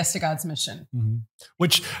to say yes to God's mission. Mm-hmm.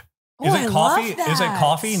 Which is it coffee? Is it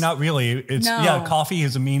coffee? Not really. It's coffee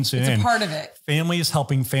is a means to end. It's a part of it. Families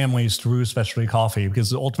helping families through specialty coffee,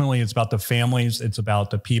 because ultimately it's about the families, it's about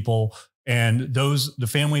the people, and the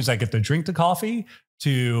families that get to drink the coffee,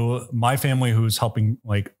 to my family who's helping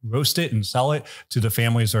like roast it and sell it, to the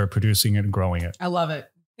families that are producing it and growing it. I love it.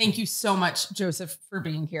 Thank you so much, Joseph, for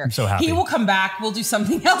being here. I'm so happy. He will come back. We'll do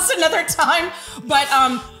something else another time. But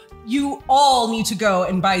you all need to go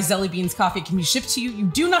and buy Zelly Beans coffee. It can be shipped to you. You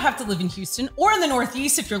do not have to live in Houston or in the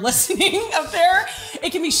Northeast if you're listening up there.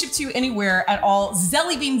 It can be shipped to you anywhere at all.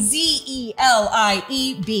 Zelly Beans,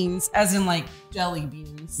 Z-E-L-I-E beans, as in like jelly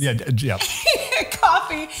beans. Yeah.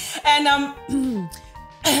 Coffee. And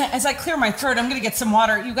as I clear my throat, I'm going to get some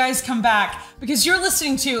water. You guys come back because you're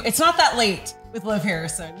listening to It's Not That Late with Liv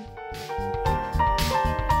Harrison.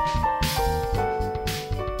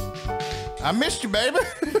 I missed you, baby.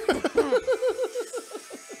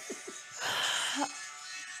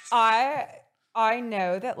 I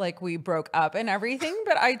know that like we broke up and everything,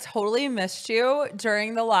 but I totally missed you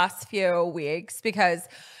during the last few weeks because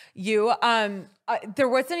you there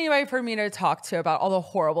wasn't anybody for me to talk to about all the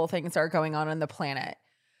horrible things that are going on the planet,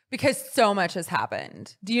 because so much has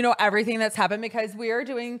happened. Do you know everything that's happened? Because we are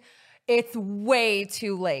doing, it's way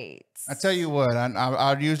too late. I tell you what,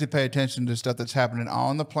 I usually pay attention to stuff that's happening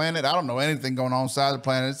on the planet. I don't know anything going on inside the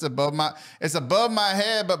planet. It's above my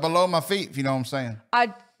head, but below my feet, if you know what I'm saying.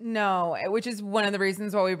 No, which is one of the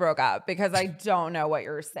reasons why we broke up, because I don't know what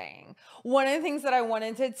you're saying. One of the things that I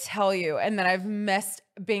wanted to tell you, and that I've missed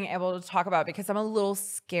being able to talk about because I'm a little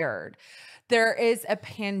scared. There is a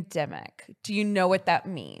pandemic. Do you know what that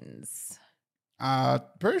means?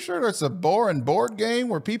 Pretty sure it's a boring board game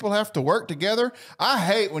where people have to work together. I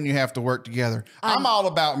hate when you have to work together. I'm all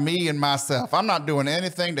about me and myself. I'm not doing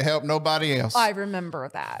anything to help nobody else. I remember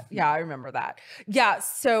that. Yeah, I remember that. Yeah,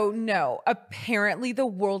 so no, apparently the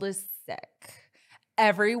world is sick.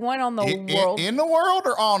 Everyone on the world. In the world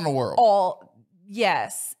or on the world?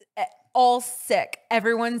 All sick.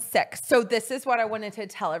 Everyone's sick. So this is what I wanted to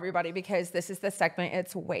tell everybody, because this is the segment.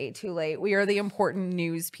 It's way too late. We are the important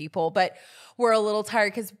news people, but we're a little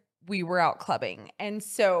tired because we were out clubbing. And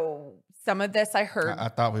so some of this I heard. I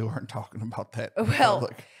thought we weren't talking about that. Well,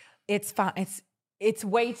 it's fine. It's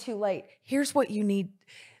way too late. Here's what you need.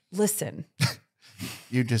 Listen.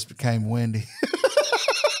 You just became Wendy.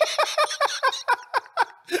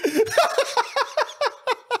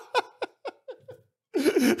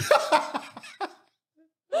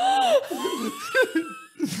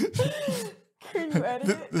 Can you edit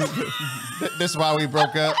it? This is why we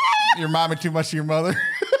broke up. You remind me too much of your mother.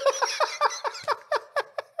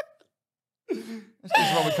 That's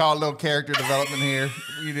just what we call a little character development here.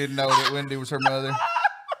 You didn't know that Wendy was her mother.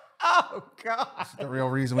 Oh, God. gosh. That's the real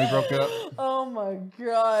reason we broke up. Oh my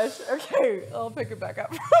gosh. Okay, I'll pick it back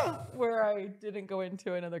up where I didn't go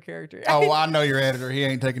into another character. Oh, I know your editor. He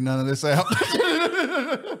ain't taking none of this out.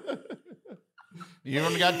 You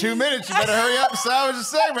only got 2 minutes. You better hurry up and salvage the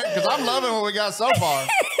segment because I'm loving what we got so far.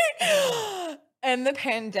 And the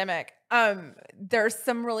pandemic. There's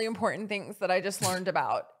some really important things that I just learned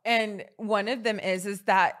about. And one of them is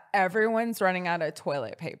that everyone's running out of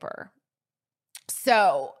toilet paper.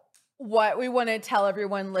 So what we want to tell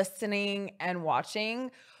everyone listening and watching,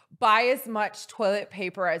 buy as much toilet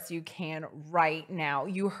paper as you can right now.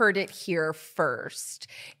 You heard it here first.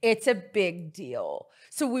 It's a big deal.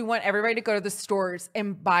 So we want everybody to go to the stores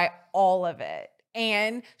and buy all of it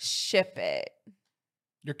and ship it.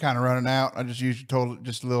 You're kind of running out. I just used your toilet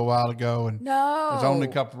just a little while ago, and no, there's only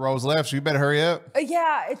a couple rows left, so you better hurry up.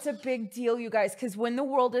 Yeah, it's a big deal, you guys, because when the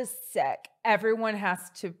world is sick, everyone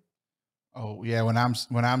has to. Oh yeah, when I'm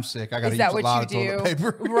sick, I got to use a lot of toilet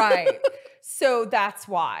paper. Right. So that's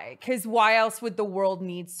why, because why else would the world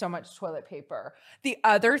need so much toilet paper? The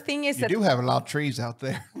other thing is you do have a lot of trees out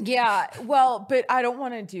there. Yeah, well, but I don't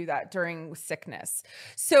want to do that during sickness.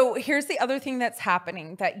 So here's the other thing that's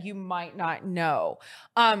happening that you might not know.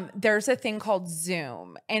 There's a thing called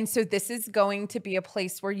Zoom. And so this is going to be a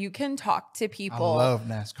place where you can talk to people. I love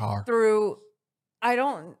NASCAR. Through, I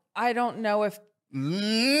don't know if No,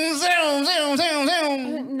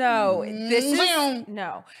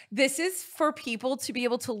 this is for people to be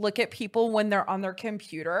able to look at people when they're on their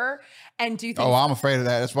computer and do things. Oh, I'm afraid of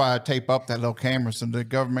that. That's why I tape up that little camera so the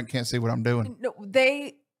government can't see what I'm doing. No,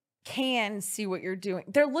 they can see what you're doing.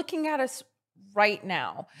 They're looking at us right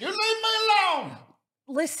now. You leave me alone.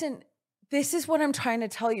 Listen, this is what I'm trying to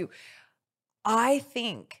tell you. I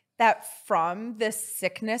think that from the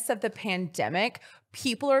sickness of the pandemic,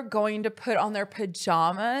 people are going to put on their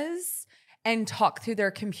pajamas and talk through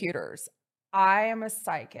their computers. I am a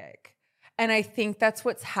psychic, and I think that's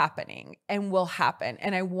what's happening and will happen.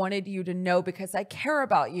 And I wanted you to know because I care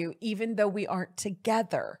about you, even though we aren't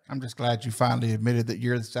together. I'm just glad you finally admitted that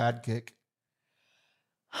you're the sidekick.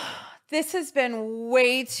 This has been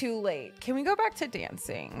way too late. Can we go back to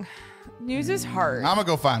dancing? News is hard. I'm going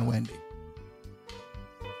to go find Wendy.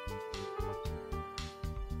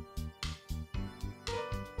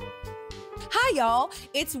 Hi, y'all.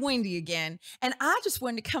 It's Wendy again. And I just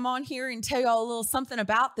wanted to come on here and tell y'all a little something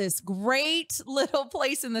about this great little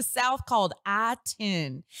place in the South called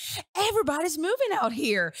I-10. Everybody's moving out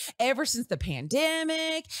here ever since the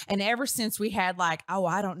pandemic and ever since we had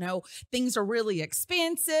things are really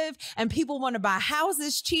expensive and people want to buy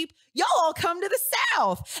houses cheap. Y'all all come to the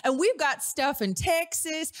South, and we've got stuff in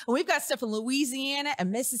Texas, and we've got stuff in Louisiana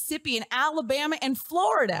and Mississippi and Alabama and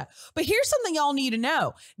Florida. But here's something y'all need to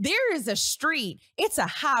know. There is a street, it's a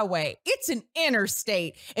highway, it's an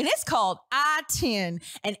interstate, and it's called I-10,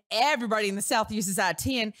 and everybody in the South uses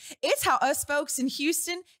I-10. It's how us folks in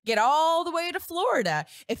Houston get all the way to Florida.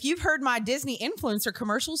 If you've heard my Disney influencer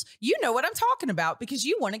commercials, you know what I'm talking about because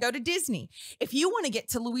you want to go to Disney. If you want to get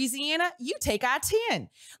to Louisiana, you take I-10.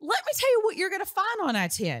 Let me tell you what you're going to find on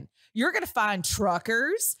I-10. You're going to find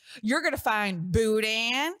truckers. You're going to find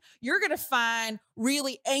boudin. You're going to find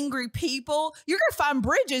really angry people. You're going to find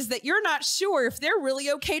bridges that you're not sure if they're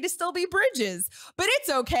really okay to still be bridges. But it's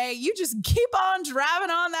okay. You just keep on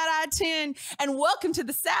driving on that I-10 and welcome to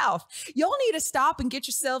the South. Y'all need to stop and get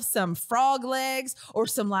yourself some frog legs or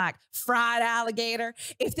some fried alligator.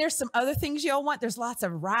 If there's some other things y'all want, there's lots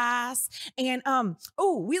of rice. And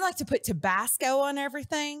we like to put Tabasco on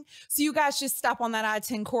everything. So you guys just stop on that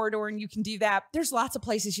I-10 corridor and you can do that. There's lots of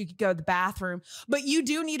places you could go to the bathroom, but you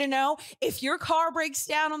do need to know if your car breaks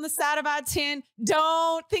down on the side of I-10,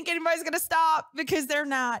 don't think anybody's going to stop because they're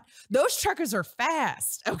not. Those truckers are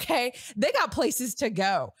fast. Okay. They got places to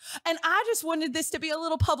go. And I just wanted this to be a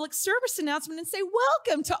little public service announcement and say,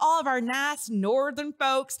 welcome to all of our nice Northern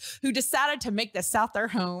folks who decided to make the South their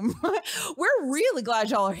home. We're really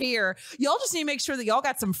glad y'all are here. Y'all just need to make sure that y'all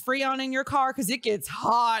got some Freon in your car because it gets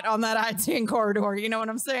hot on that I-10 corridor. You know what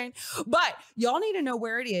I'm saying? But y'all need to know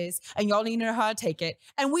where it is and y'all need to know how to take it.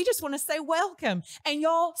 And we just want to say welcome. And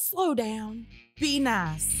y'all slow down, be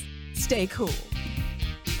nice, stay cool.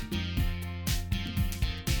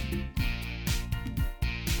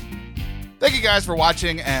 Thank you guys for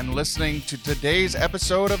watching and listening to today's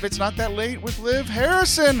episode of It's Not That Late with Liv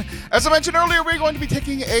Harrison. As I mentioned earlier, we're going to be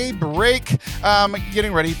taking a break,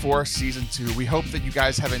 getting ready for season 2. We hope that you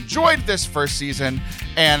guys have enjoyed this first season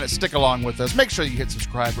and stick along with us. Make sure you hit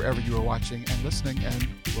subscribe wherever you are watching and listening, and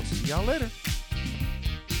we'll see y'all later.